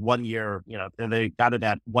 whatever the 1 year, they got it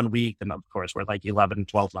at 1 week. And of course, we're like 11,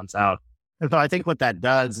 12 months out. And so I think what that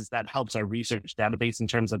does is that helps our research database in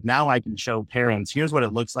terms of now I can show parents, here's what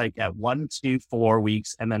it looks like at 1, 2, 4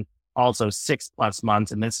 weeks, and then also 6+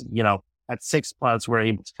 months. And this, at 6+, we're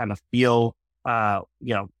able to kind of feel,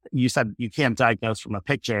 you said you can't diagnose from a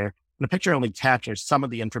picture. And the picture only captures some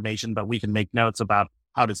of the information, but we can make notes about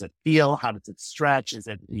how does it feel? How does it stretch? Is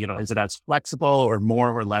it, is it as flexible or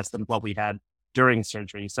more or less than what we had during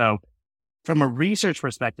surgery? So from a research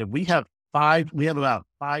perspective, we have about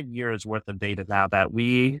 5 years worth of data now that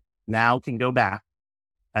we now can go back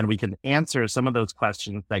and we can answer some of those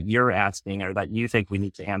questions that you're asking or that you think we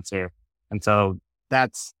need to answer. And so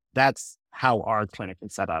that's how our clinic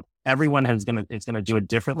is set up. Everyone is going to do it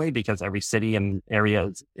differently because every city and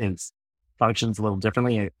area is functions a little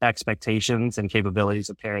differently. Expectations and capabilities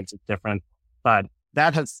of parents is different, but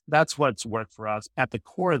that's what's worked for us. At the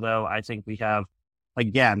core, though, I think we have,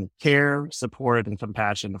 again, care, support, and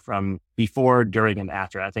compassion from before, during, and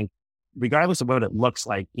after. I think regardless of what it looks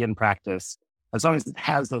like in practice, as long as it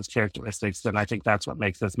has those characteristics, then I think that's what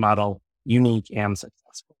makes this model unique and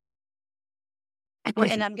successful.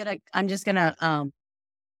 And I'm just gonna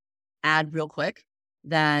add real quick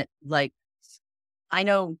that, like, I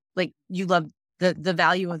know, like, you love the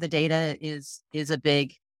value of the data is a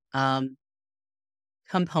big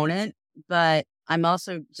component, but I'm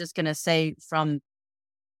also just gonna say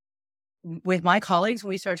with my colleagues, when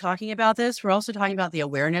we start talking about this, we're also talking about the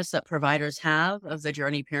awareness that providers have of the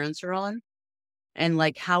journey parents are on, and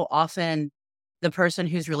like how often the person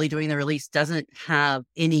who's really doing the release doesn't have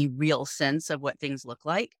any real sense of what things look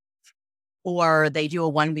like. Or they do a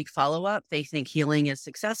 1 week follow-up. They think healing is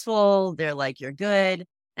successful. They're like, you're good.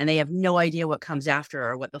 And they have no idea what comes after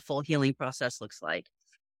or what the full healing process looks like.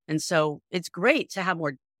 And so it's great to have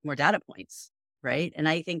more data points, right? And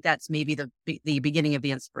I think that's maybe the beginning of the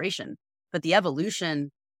inspiration. But the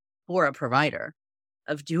evolution for a provider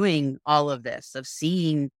of doing all of this, of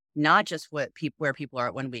seeing not just where people are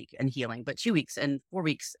at 1 week and healing, but 2 weeks and 4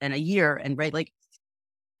 weeks and a year. And right, like,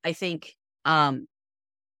 I think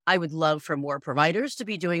I would love for more providers to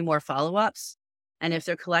be doing more follow-ups. And if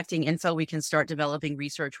they're collecting info, we can start developing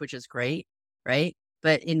research, which is great, right?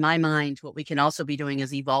 But in my mind, what we can also be doing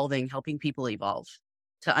is evolving, helping people evolve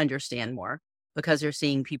to understand more, because they're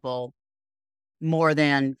seeing people more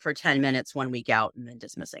than for 10 minutes 1 week out and then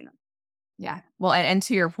dismissing them. Yeah. Well, and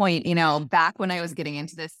to your point, back when I was getting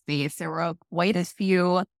into this space, there were quite a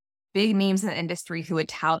few big names in the industry who would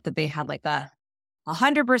tout that they had like a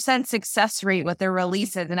 100% success rate with their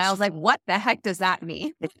releases. And I was like, what the heck does that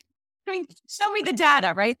mean? I mean, show me the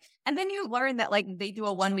data, right? And then you learn that, like, they do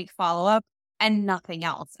a 1 week follow-up and nothing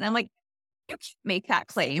else. And I'm like, you can't make that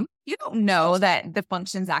claim. You don't know that the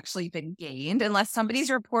function's actually been gained unless somebody's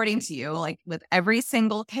reporting to you, like with every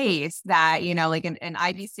single case that, like an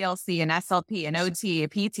IBCLC, an SLP, an OT, a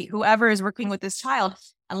PT, whoever is working with this child,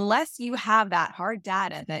 unless you have that hard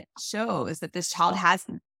data that shows that this child has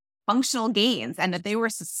functional gains and that they were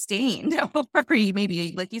sustained over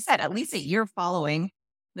maybe, like you said, at least a year following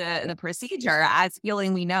the procedure. As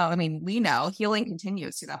healing, we know healing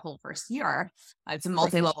continues through that whole first year. It's a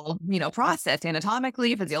multi-level, process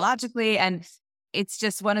anatomically, physiologically. And it's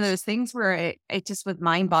just one of those things where it just was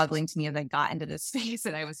mind-boggling to me as I got into this space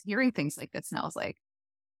and I was hearing things like this. And I was like,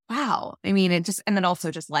 wow. It just, and then also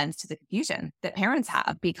just lends to the confusion that parents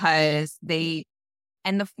have because it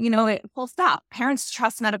full stop. Parents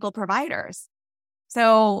trust medical providers.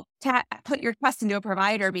 So to put your trust into a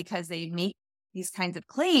provider because they make these kinds of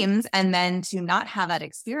claims and then to not have that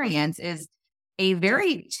experience is a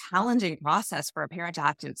very challenging process for a parent to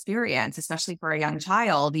have to experience, especially for a young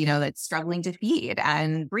child, that's struggling to feed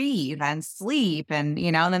and breathe and sleep and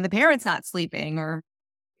then the parent's not sleeping or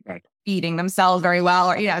feeding themselves very well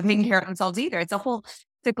or, taking care of themselves either. It's a whole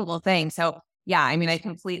cyclical thing. So yeah, I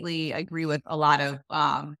completely agree with a lot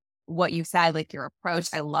of what you said, like your approach.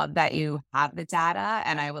 I love that you have the data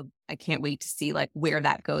and I can't wait to see like where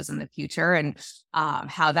that goes in the future and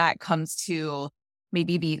how that comes to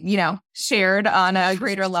maybe be, shared on a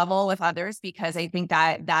greater level with others, because I think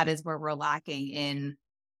that is where we're lacking in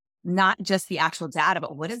not just the actual data,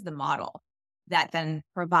 but what is the model that then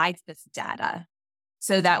provides this data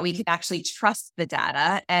so that we can actually trust the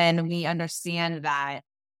data and we understand that,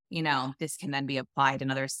 this can then be applied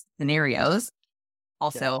in other scenarios.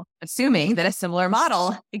 Also, assuming that a similar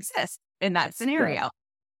model exists in that scenario.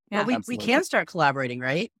 Yeah, well, we can start collaborating,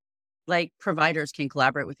 right? Like providers can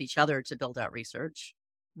collaborate with each other to build out research.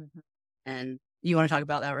 Mm-hmm. And you want to talk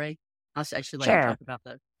about that, Ray? I'll actually let you talk about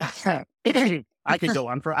that. I could go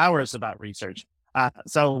on for hours about research.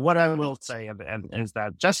 So what I will say is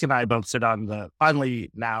that Jessica and I both sit on finally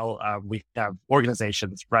now we have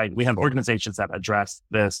organizations, right? We have organizations that address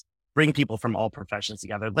this, bring people from all professions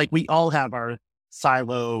together. Like we all have our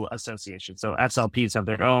silo association. So SLPs have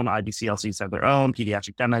their own, IBCLCs have their own,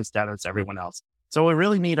 pediatric dentists, everyone else. So we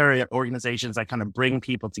really need our organizations that kind of bring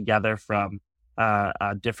people together from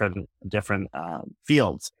different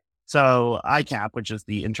fields. So ICAP, which is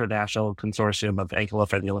the International Consortium of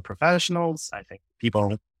Ankylofibula Professionals, I think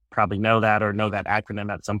people probably know that or know that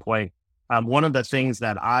acronym at some point. One of the things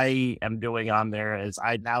that I am doing on there is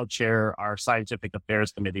I now chair our Scientific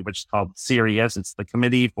Affairs Committee, which is called CIREAS. It's the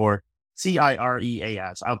Committee for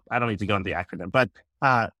CIREAS. I don't need to go into the acronym, but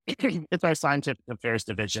it's our Scientific Affairs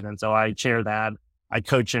Division. And so I chair that. I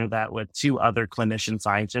co-chair that with two other clinician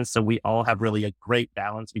scientists. So we all have really a great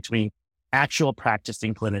balance between actual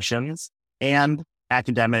practicing clinicians and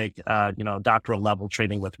academic, doctoral level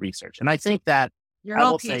training with research. And I think that you're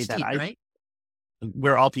all PhD, right?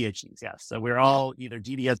 We're all PhDs, yes. So we're all either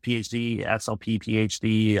DDS PhD, SLP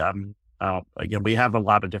PhD. Again, we have a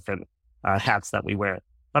lot of different hats that we wear.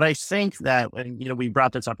 But I think that, we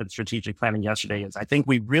brought this up in strategic planning yesterday, is I think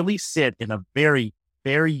we really sit in a very,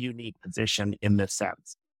 very unique position in this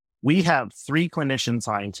sense. We have three clinician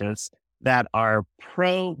scientists that are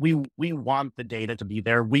we want the data to be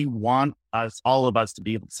there. We want all of us to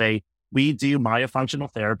be able to say, we do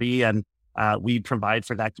myofunctional therapy and we provide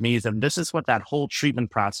for that communities. And this is what that whole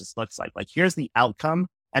treatment process looks like. Like, here's the outcome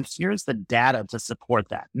and here's the data to support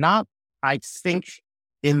that. Not, I think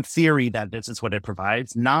in theory that this is what it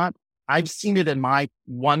provides. Not, I've seen it in my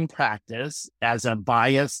one practice as a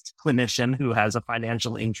biased clinician who has a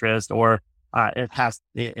financial interest, or it has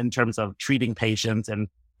in terms of treating patients and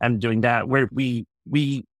doing that, where we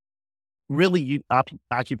really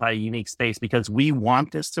occupy a unique space because we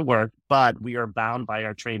want this to work, but we are bound by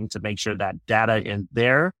our training to make sure that data is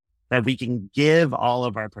there, that we can give all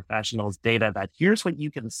of our professionals data that here's what you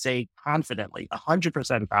can say confidently,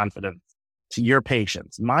 100% confidence to your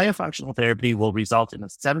patients. Myofunctional therapy will result in a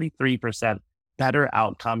 73% better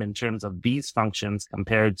outcome in terms of these functions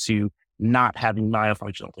compared to not having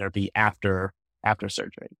myofunctional therapy after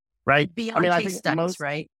surgery, right? Beyond case studies,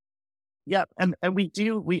 right? Yeah. And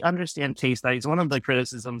we understand case studies. One of the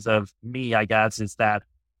criticisms of me, I guess, is that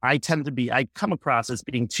I come across as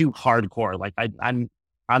being too hardcore. Like I'm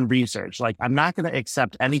on research, like I'm not going to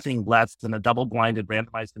accept anything less than a double-blinded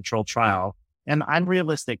randomized controlled trial. And I'm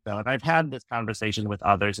realistic though. And I've had this conversation with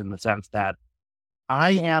others in the sense that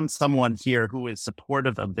I am someone here who is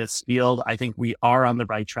supportive of this field. I think we are on the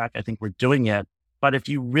right track. I think we're doing it. But if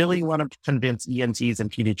you really want to convince ENTs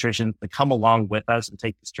and pediatricians to come along with us and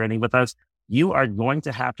take this journey with us, you are going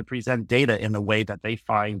to have to present data in a way that they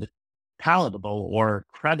find palatable or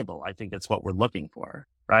credible. I think it's what we're looking for,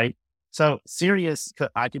 right? So Sirius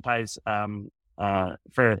occupies and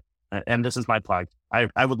this is my plug.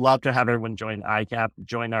 I would love to have everyone join ICAP,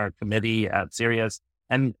 join our committee at Sirius,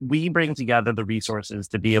 and we bring together the resources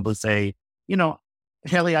to be able to say,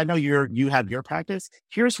 Haley, I know you have your practice.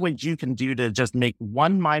 Here's what you can do to just make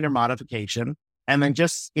one minor modification and then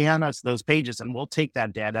just scan us those pages, and we'll take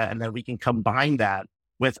that data and then we can combine that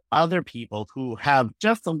with other people who have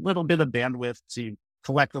just a little bit of bandwidth to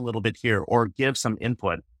collect a little bit here or give some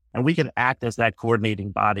input. And we can act as that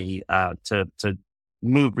coordinating body to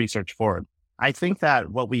move research forward. I think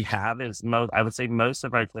that what we have is I would say most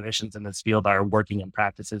of our clinicians in this field are working in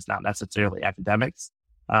practices, not necessarily academics.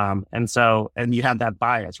 And you have that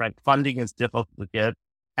bias, right? Funding is difficult to get.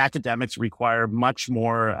 Academics require much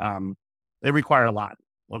more, they require a lot.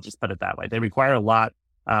 We'll just put it that way. They require a lot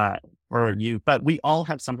for you, but we all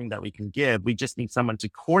have something that we can give. We just need someone to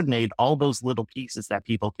coordinate all those little pieces that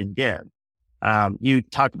people can give. You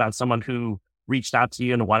talked about someone who reached out to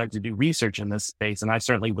you and wanted to do research in this space, and I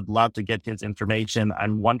certainly would love to get his information.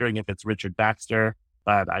 I'm wondering if it's Richard Baxter,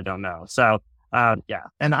 but I don't know. So yeah,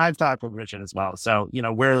 and I've talked with Richard as well. So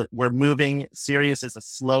we're moving. Sirius is a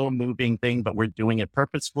slow moving thing, but we're doing it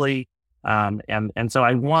purposefully. And so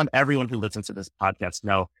I want everyone who listens to this podcast to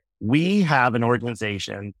know we have an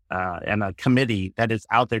organization and a committee that is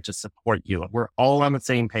out there to support you. We're all on the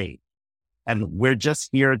same page, and we're just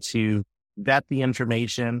here to vet the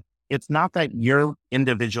information. It's not that your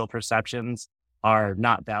individual perceptions are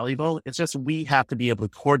not valuable. It's just we have to be able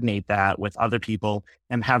to coordinate that with other people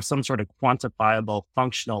and have some sort of quantifiable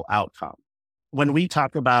functional outcome. When we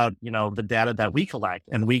talk about, the data that we collect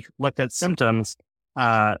and we look at symptoms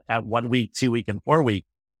at 1 week, 2 week, and 4 week,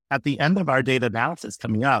 at the end of our data analysis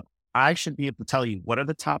coming up, I should be able to tell you what are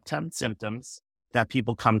the top 10 symptoms that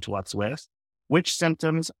people come to us with, which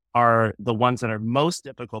symptoms are the ones that are most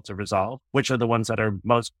difficult to resolve, which are the ones that are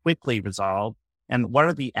most quickly resolved, and what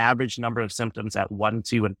are the average number of symptoms at 1,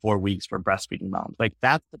 2, and 4 weeks for breastfeeding moms. Like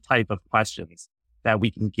that's the type of questions that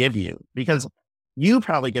we can give you, because you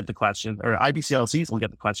probably get the question, or IBCLCs will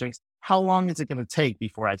get the questions, how long is it going to take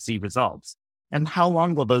before I see results? And how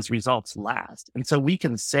long will those results last? And so we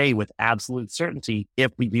can say with absolute certainty,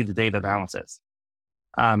 if we do the data analysis,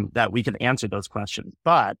 that we can answer those questions.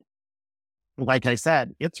 But like I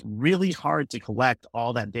said, it's really hard to collect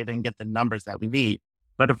all that data and get the numbers that we need.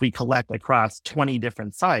 But if we collect across 20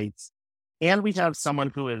 different sites, and we have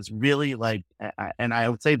someone who is really and I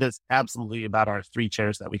would say this absolutely about our 3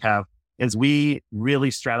 chairs that we have, is we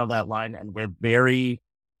really straddle that line, and we're very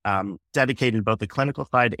dedicated both the clinical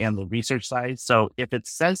side and the research side. So if it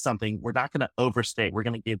says something, we're not going to overstate. We're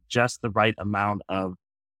going to give just the right amount of,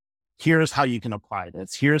 here's how you can apply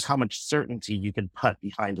this. Here's how much certainty you can put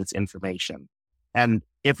behind this information. And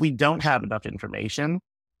if we don't have enough information,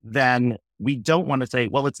 then we don't want to say,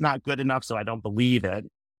 well, it's not good enough, so I don't believe it.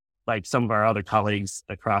 Like some of our other colleagues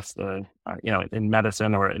across the, in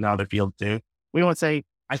medicine or in other fields do. We want to say,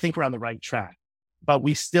 I think we're on the right track. But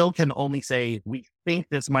we still can only say, we think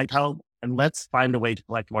this might help, and let's find a way to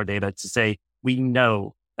collect more data to say, we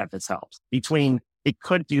know that this helps. Between it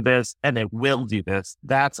could do this and it will do this,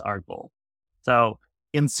 that's our goal. So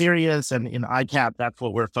in Sirius and in ICAP, that's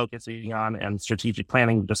what we're focusing on, and strategic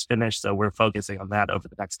planning just finished. So we're focusing on that over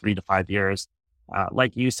the next 3 to 5 years.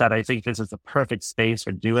 Like you said, I think this is the perfect space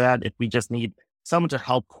for do that. If we just need someone to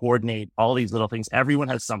help coordinate all these little things, everyone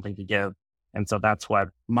has something to give. And so that's what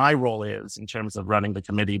my role is in terms of running the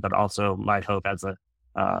committee, but also my hope as a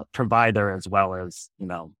provider, as well as,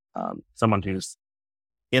 someone who's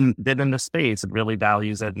been in the space and really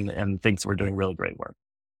values it and thinks we're doing really great work.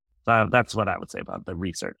 So that's what I would say about the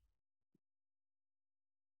research.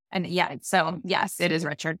 And yeah, so yes, it is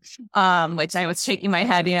Richard, which I was shaking my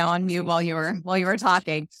head, on mute while you were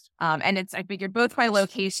talking. And I figured both by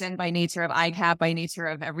location, by nature of ICAP, by nature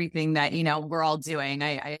of everything that, we're all doing,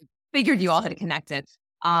 I figured you all had connected.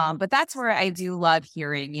 But that's where I do love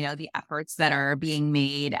hearing, the efforts that are being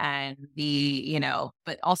made and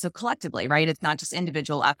but also collectively, right? It's not just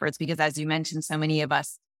individual efforts, because as you mentioned, so many of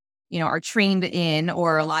us, are trained in,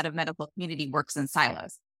 or a lot of medical community works in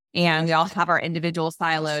silos. And we all have our individual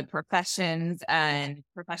siloed professions and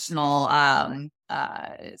professional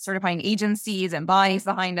certifying agencies and bodies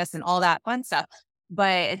behind us and all that fun stuff.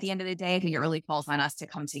 But at the end of the day, I think it really falls on us to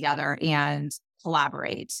come together and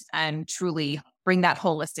collaborate and truly bring that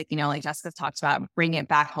holistic, like Jessica talked about, bring it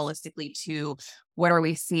back holistically to what are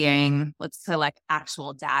we seeing? Let's collect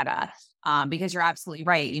actual data. Because you're absolutely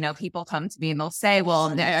right. People come to me and they'll say,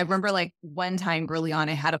 well, I remember one time early on,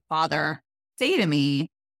 I had a father say to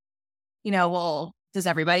me, well, does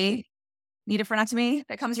everybody nephronectomy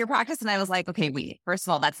that comes to your practice? And I was like, okay, wait, first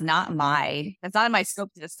of all, that's not in my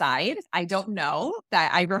scope to decide. I don't know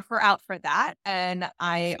that. I refer out for that. And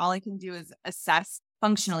all I can do is assess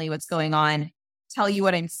functionally what's going on, tell you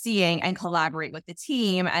what I'm seeing, and collaborate with the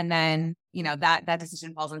team. And then, that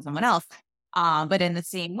decision falls on someone else. But in the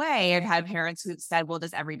same way, I've had parents who've said, well,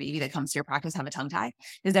 does every baby that comes to your practice have a tongue tie?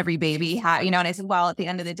 Does every baby have, and I said, well, at the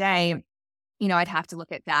end of the day, I'd have to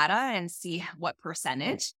look at data and see what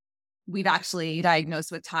percentage we've actually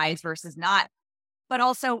diagnosed with ties versus not. But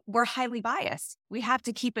also, we're highly biased. We have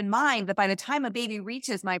to keep in mind that by the time a baby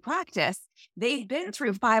reaches my practice, they've been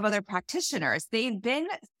through 5 other practitioners. They've been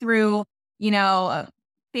through,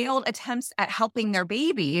 failed attempts at helping their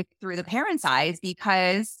baby through the parent's eyes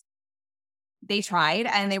because they tried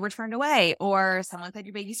and they were turned away, or someone said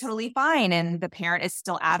your baby's totally fine and the parent is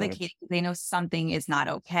still advocating because they know something is not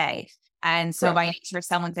okay. And so by nature,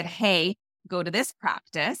 someone said, hey, go to this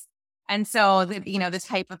practice. And so, the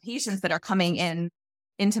type of patients that are coming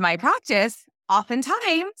into my practice,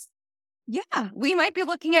 oftentimes, we might be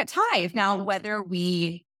looking at ties. Now, whether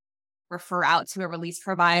we refer out to a release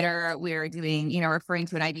provider, we're doing, referring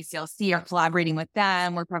to an IBCLC or collaborating with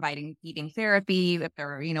them, we're providing feeding therapy if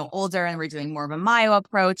they're, older, and we're doing more of a myo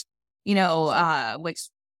approach, which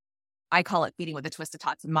I call it feeding with a twist of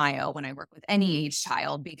tots and myo when I work with any age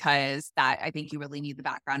child, because that, I think you really need the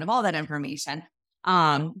background of all that information.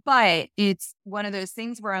 But it's one of those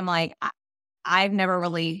things where I'm like, I've never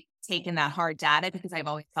really taken that hard data because I've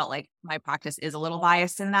always felt like my practice is a little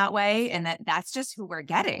biased in that way. And that's just who we're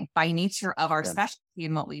getting by nature of our specialty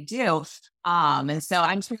and what we do. And so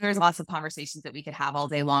I'm sure there's lots of conversations that we could have all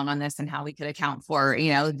day long on this and how we could account for,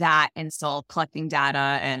 that, and still collecting data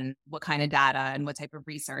and what kind of data and what type of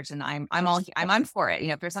research. And I'm for it.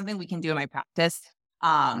 If there's something we can do in my practice,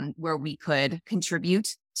 where we could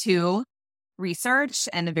contribute to research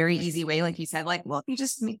in a very easy way, like you said, if you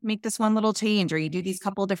just make this one little change or you do these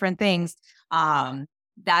couple different things,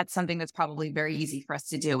 that's something that's probably very easy for us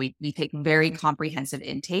to do. We take very comprehensive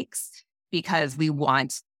intakes because we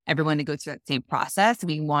want everyone to go through that same process.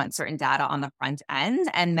 We want certain data on the front end.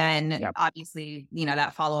 And then obviously,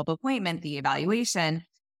 that follow-up appointment, the evaluation,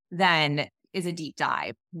 then is a deep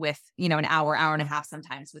dive with, an hour and a half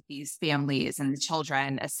sometimes with these families and the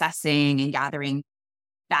children, assessing and gathering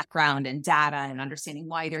background and data and understanding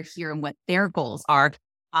why they're here and what their goals are.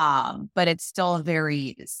 But it's still a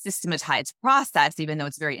very systematized process, even though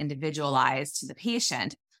it's very individualized to the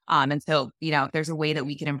patient. And so, if there's a way that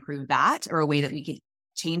we can improve that, or a way that we can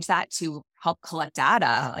change that to help collect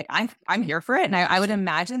data, I'm here for it. And I would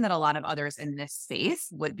imagine that a lot of others in this space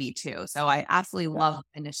would be too. So I absolutely love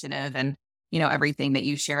the initiative and, everything that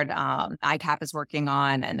you shared, ICAP is working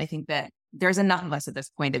on. And I think that there's enough of us at this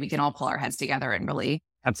point that we can all pull our heads together and really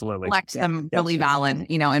collect some really valid,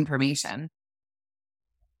 information.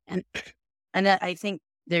 And I think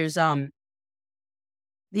there's, the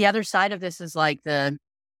other side of this is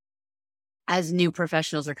as new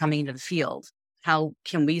professionals are coming into the field, how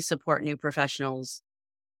can we support new professionals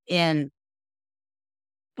even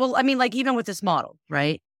with this model,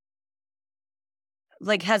 right?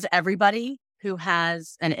 Has everybody who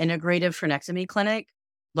has an integrative frenectomy clinic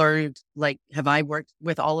learned, have I worked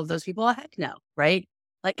with all of those people? Heck no, right?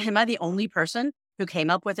 Am I the only person who came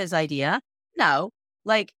up with this idea? No.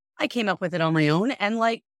 I came up with it on my own, and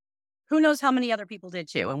who knows how many other people did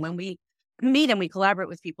too. And when we meet and we collaborate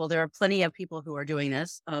with people, there are plenty of people who are doing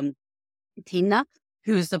this. Tina,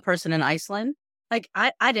 who's the person in Iceland,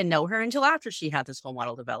 I didn't know her until after she had this whole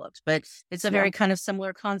model developed, but it's a very kind of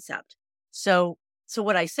similar concept. So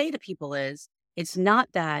what I say to people is, it's not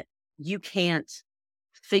that you can't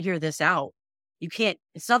figure this out.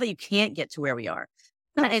 It's not that you can't get to where we are.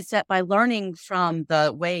 It's that by learning from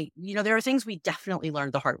the way, there are things we definitely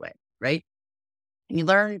learned the hard way, right? And you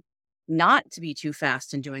learn not to be too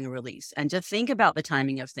fast in doing a release and to think about the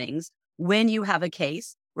timing of things when you have a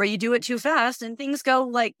case where you do it too fast and things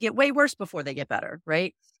get way worse before they get better,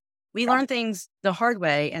 right? We learn things the hard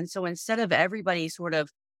way. And so instead of everybody sort of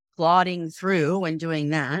plodding through and doing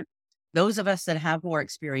that, those of us that have more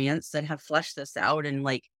experience, that have fleshed this out and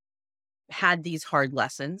had these hard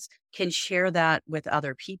lessons, can share that with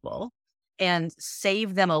other people and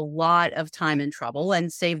save them a lot of time and trouble,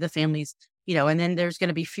 and save the families, and then there's going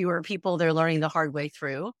to be fewer people they're learning the hard way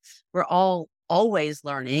through. We're all always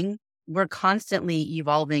learning. We're constantly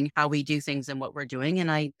evolving how we do things and what we're doing.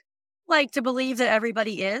 And I like to believe that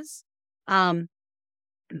everybody is.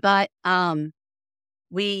 But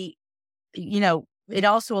we, it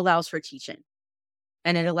also allows for teaching,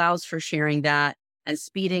 and it allows for sharing that and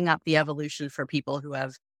speeding up the evolution for people who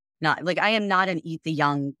have not, I am not an eat the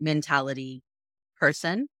young mentality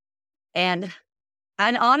person. And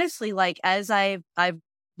honestly, like as I've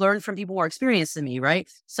learned from people more experienced than me, right?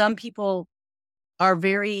 Some people are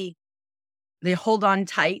they hold on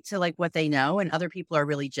tight to like what they know, and other people are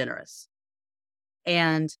really generous.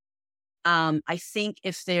 And I think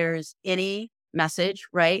if there's any message,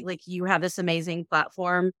 right? Like you have this amazing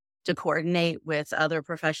platform to coordinate with other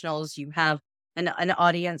professionals. You have an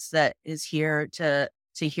audience that is here to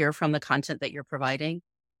hear from the content that you're providing.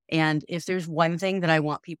 And if there's one thing that I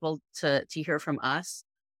want people to hear from us,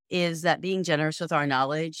 is that being generous with our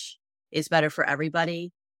knowledge is better for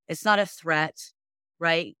everybody. It's not a threat,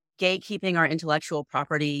 right? Gatekeeping our intellectual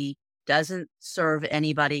property doesn't serve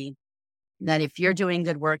anybody. That if you're doing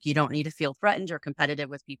good work, you don't need to feel threatened or competitive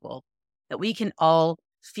with people, that we can all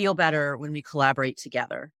feel better when we collaborate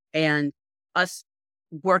together. And us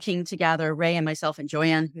working together, Ray and myself and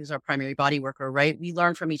Joanne, who's our primary body worker, right? We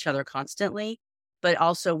learn from each other constantly, but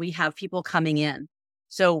also we have people coming in.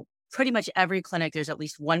 So pretty much every clinic, there's at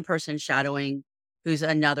least one person shadowing who's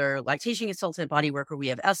another lactation consultant, body worker. We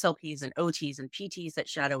have SLPs and OTs and PTs that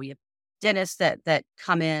shadow. We have dentists that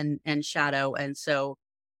come in and shadow. And so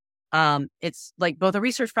it's like both a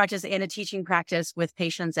research practice and a teaching practice with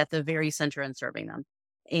patients at the very center and serving them.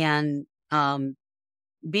 And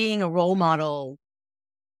being a role model,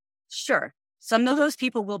 sure, some of those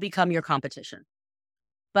people will become your competition.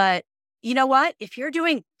 But you know what? If you're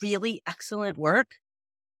doing really excellent work,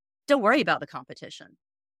 don't worry about the competition.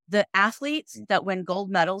 The athletes that win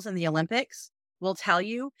gold medals in the Olympics will tell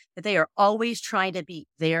you that they are always trying to beat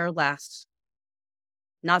their last,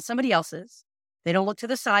 not somebody else's. They don't look to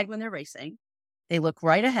the side when they're racing. They look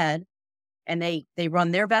right ahead and they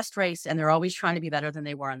run their best race, and they're always trying to be better than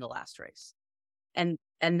they were in the last race. And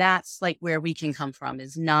that's like where we can come from,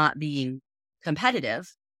 is not being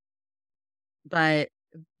competitive, but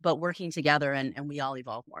working together, and we all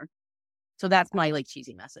evolve more. So that's my like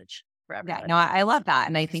cheesy message for everybody. Yeah, no, I love that.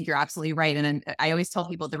 And I think you're absolutely right. And I always tell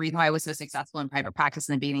people the reason why I was so successful in private practice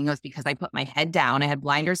in the beginning was because I put my head down. I had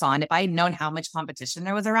blinders on. If I had known how much competition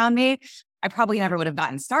there was around me, I probably never would have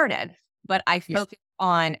gotten started. But I focused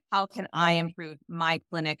on how can I improve my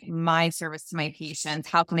clinic, my service to my patients?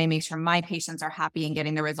 How can I make sure my patients are happy and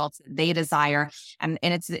getting the results that they desire? And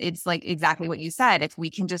it's like exactly what you said. If we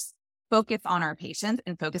can just focus on our patients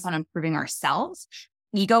and focus on improving ourselves,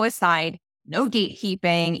 ego aside, no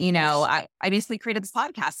gatekeeping. You know, I basically created this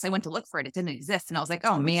podcast. So I went to look for it. It didn't exist. And I was like,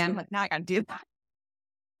 oh man, like now I got to do that.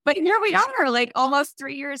 But here we are, like almost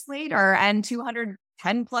 3 years later and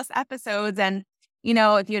 210 plus episodes. And, you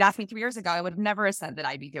know, if you'd asked me 3 years ago, I would have never said that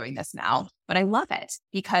I'd be doing this now. But I love it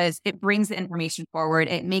because it brings the information forward.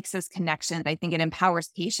 It makes those connections. I think it empowers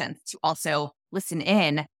patients to also listen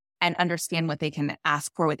in and understand what they can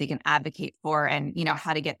ask for, what they can advocate for, and, you know,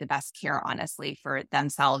 how to get the best care, honestly, for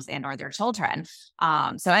themselves and or their children.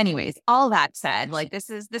 So anyways, all that said, like, this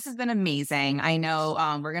has been amazing. I know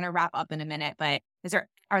we're going to wrap up in a minute, but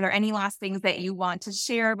are there any last things that you want to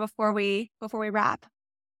share before we wrap?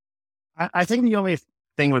 I think the only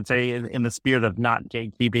thing I would say in the spirit of not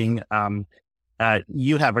gatekeeping,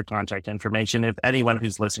 you have our contact information. If anyone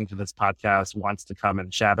who's listening to this podcast wants to come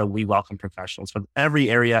and shadow, we welcome professionals from every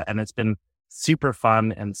area. And it's been super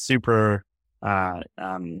fun and super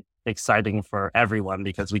exciting for everyone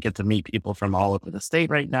because we get to meet people from all over the state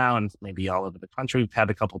right now and maybe all over the country. We've had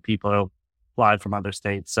a couple people fly from other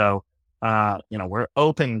states. So, we're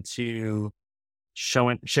open to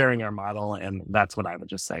sharing our model. And that's what I would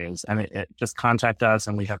just say is, and it just contact us,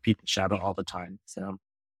 and we have people shadow all the time. So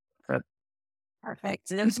perfect.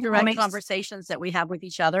 Those direct conversations that we have with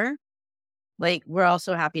each other, like we're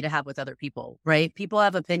also happy to have with other people, right? People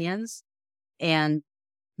have opinions and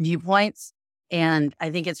viewpoints. And I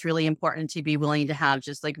think it's really important to be willing to have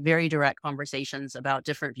just like very direct conversations about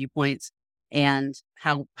different viewpoints and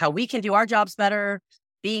how we can do our jobs better.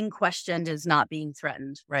 Being questioned is not being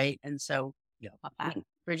threatened, right? And so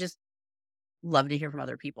we're just love to hear from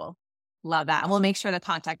other people. Love that. And we'll make sure the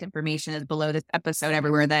contact information is below this episode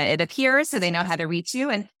everywhere that it appears so they know how to reach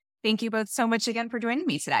you. And thank you both so much again for joining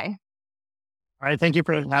me today. All right. Thank you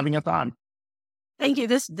for having us on. Thank you.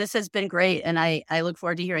 This has been great. And I look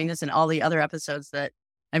forward to hearing this and all the other episodes that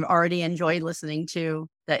I've already enjoyed listening to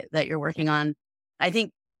that you're working on. I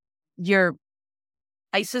think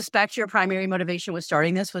I suspect your primary motivation with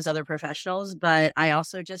starting this was other professionals, but I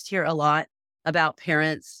also just hear a lot about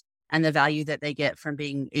parents and the value that they get from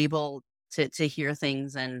being able to hear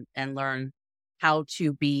things and learn how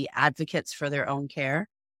to be advocates for their own care,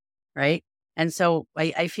 right? And so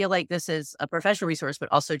I feel like this is a professional resource, but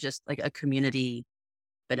also just like a community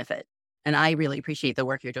benefit. And I really appreciate the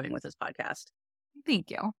work you're doing with this podcast.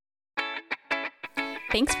 Thank you.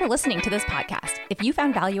 Thanks for listening to this podcast. If you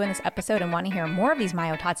found value in this episode and want to hear more of these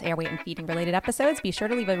myotots, airway, and feeding related episodes, be sure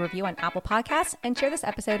to leave a review on Apple Podcasts and share this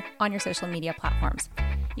episode on your social media platforms.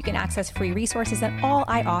 You can access free resources and all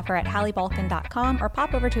I offer at HallieBalkin.com or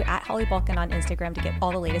pop over to @HallieBalkin on Instagram to get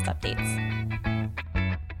all the latest updates.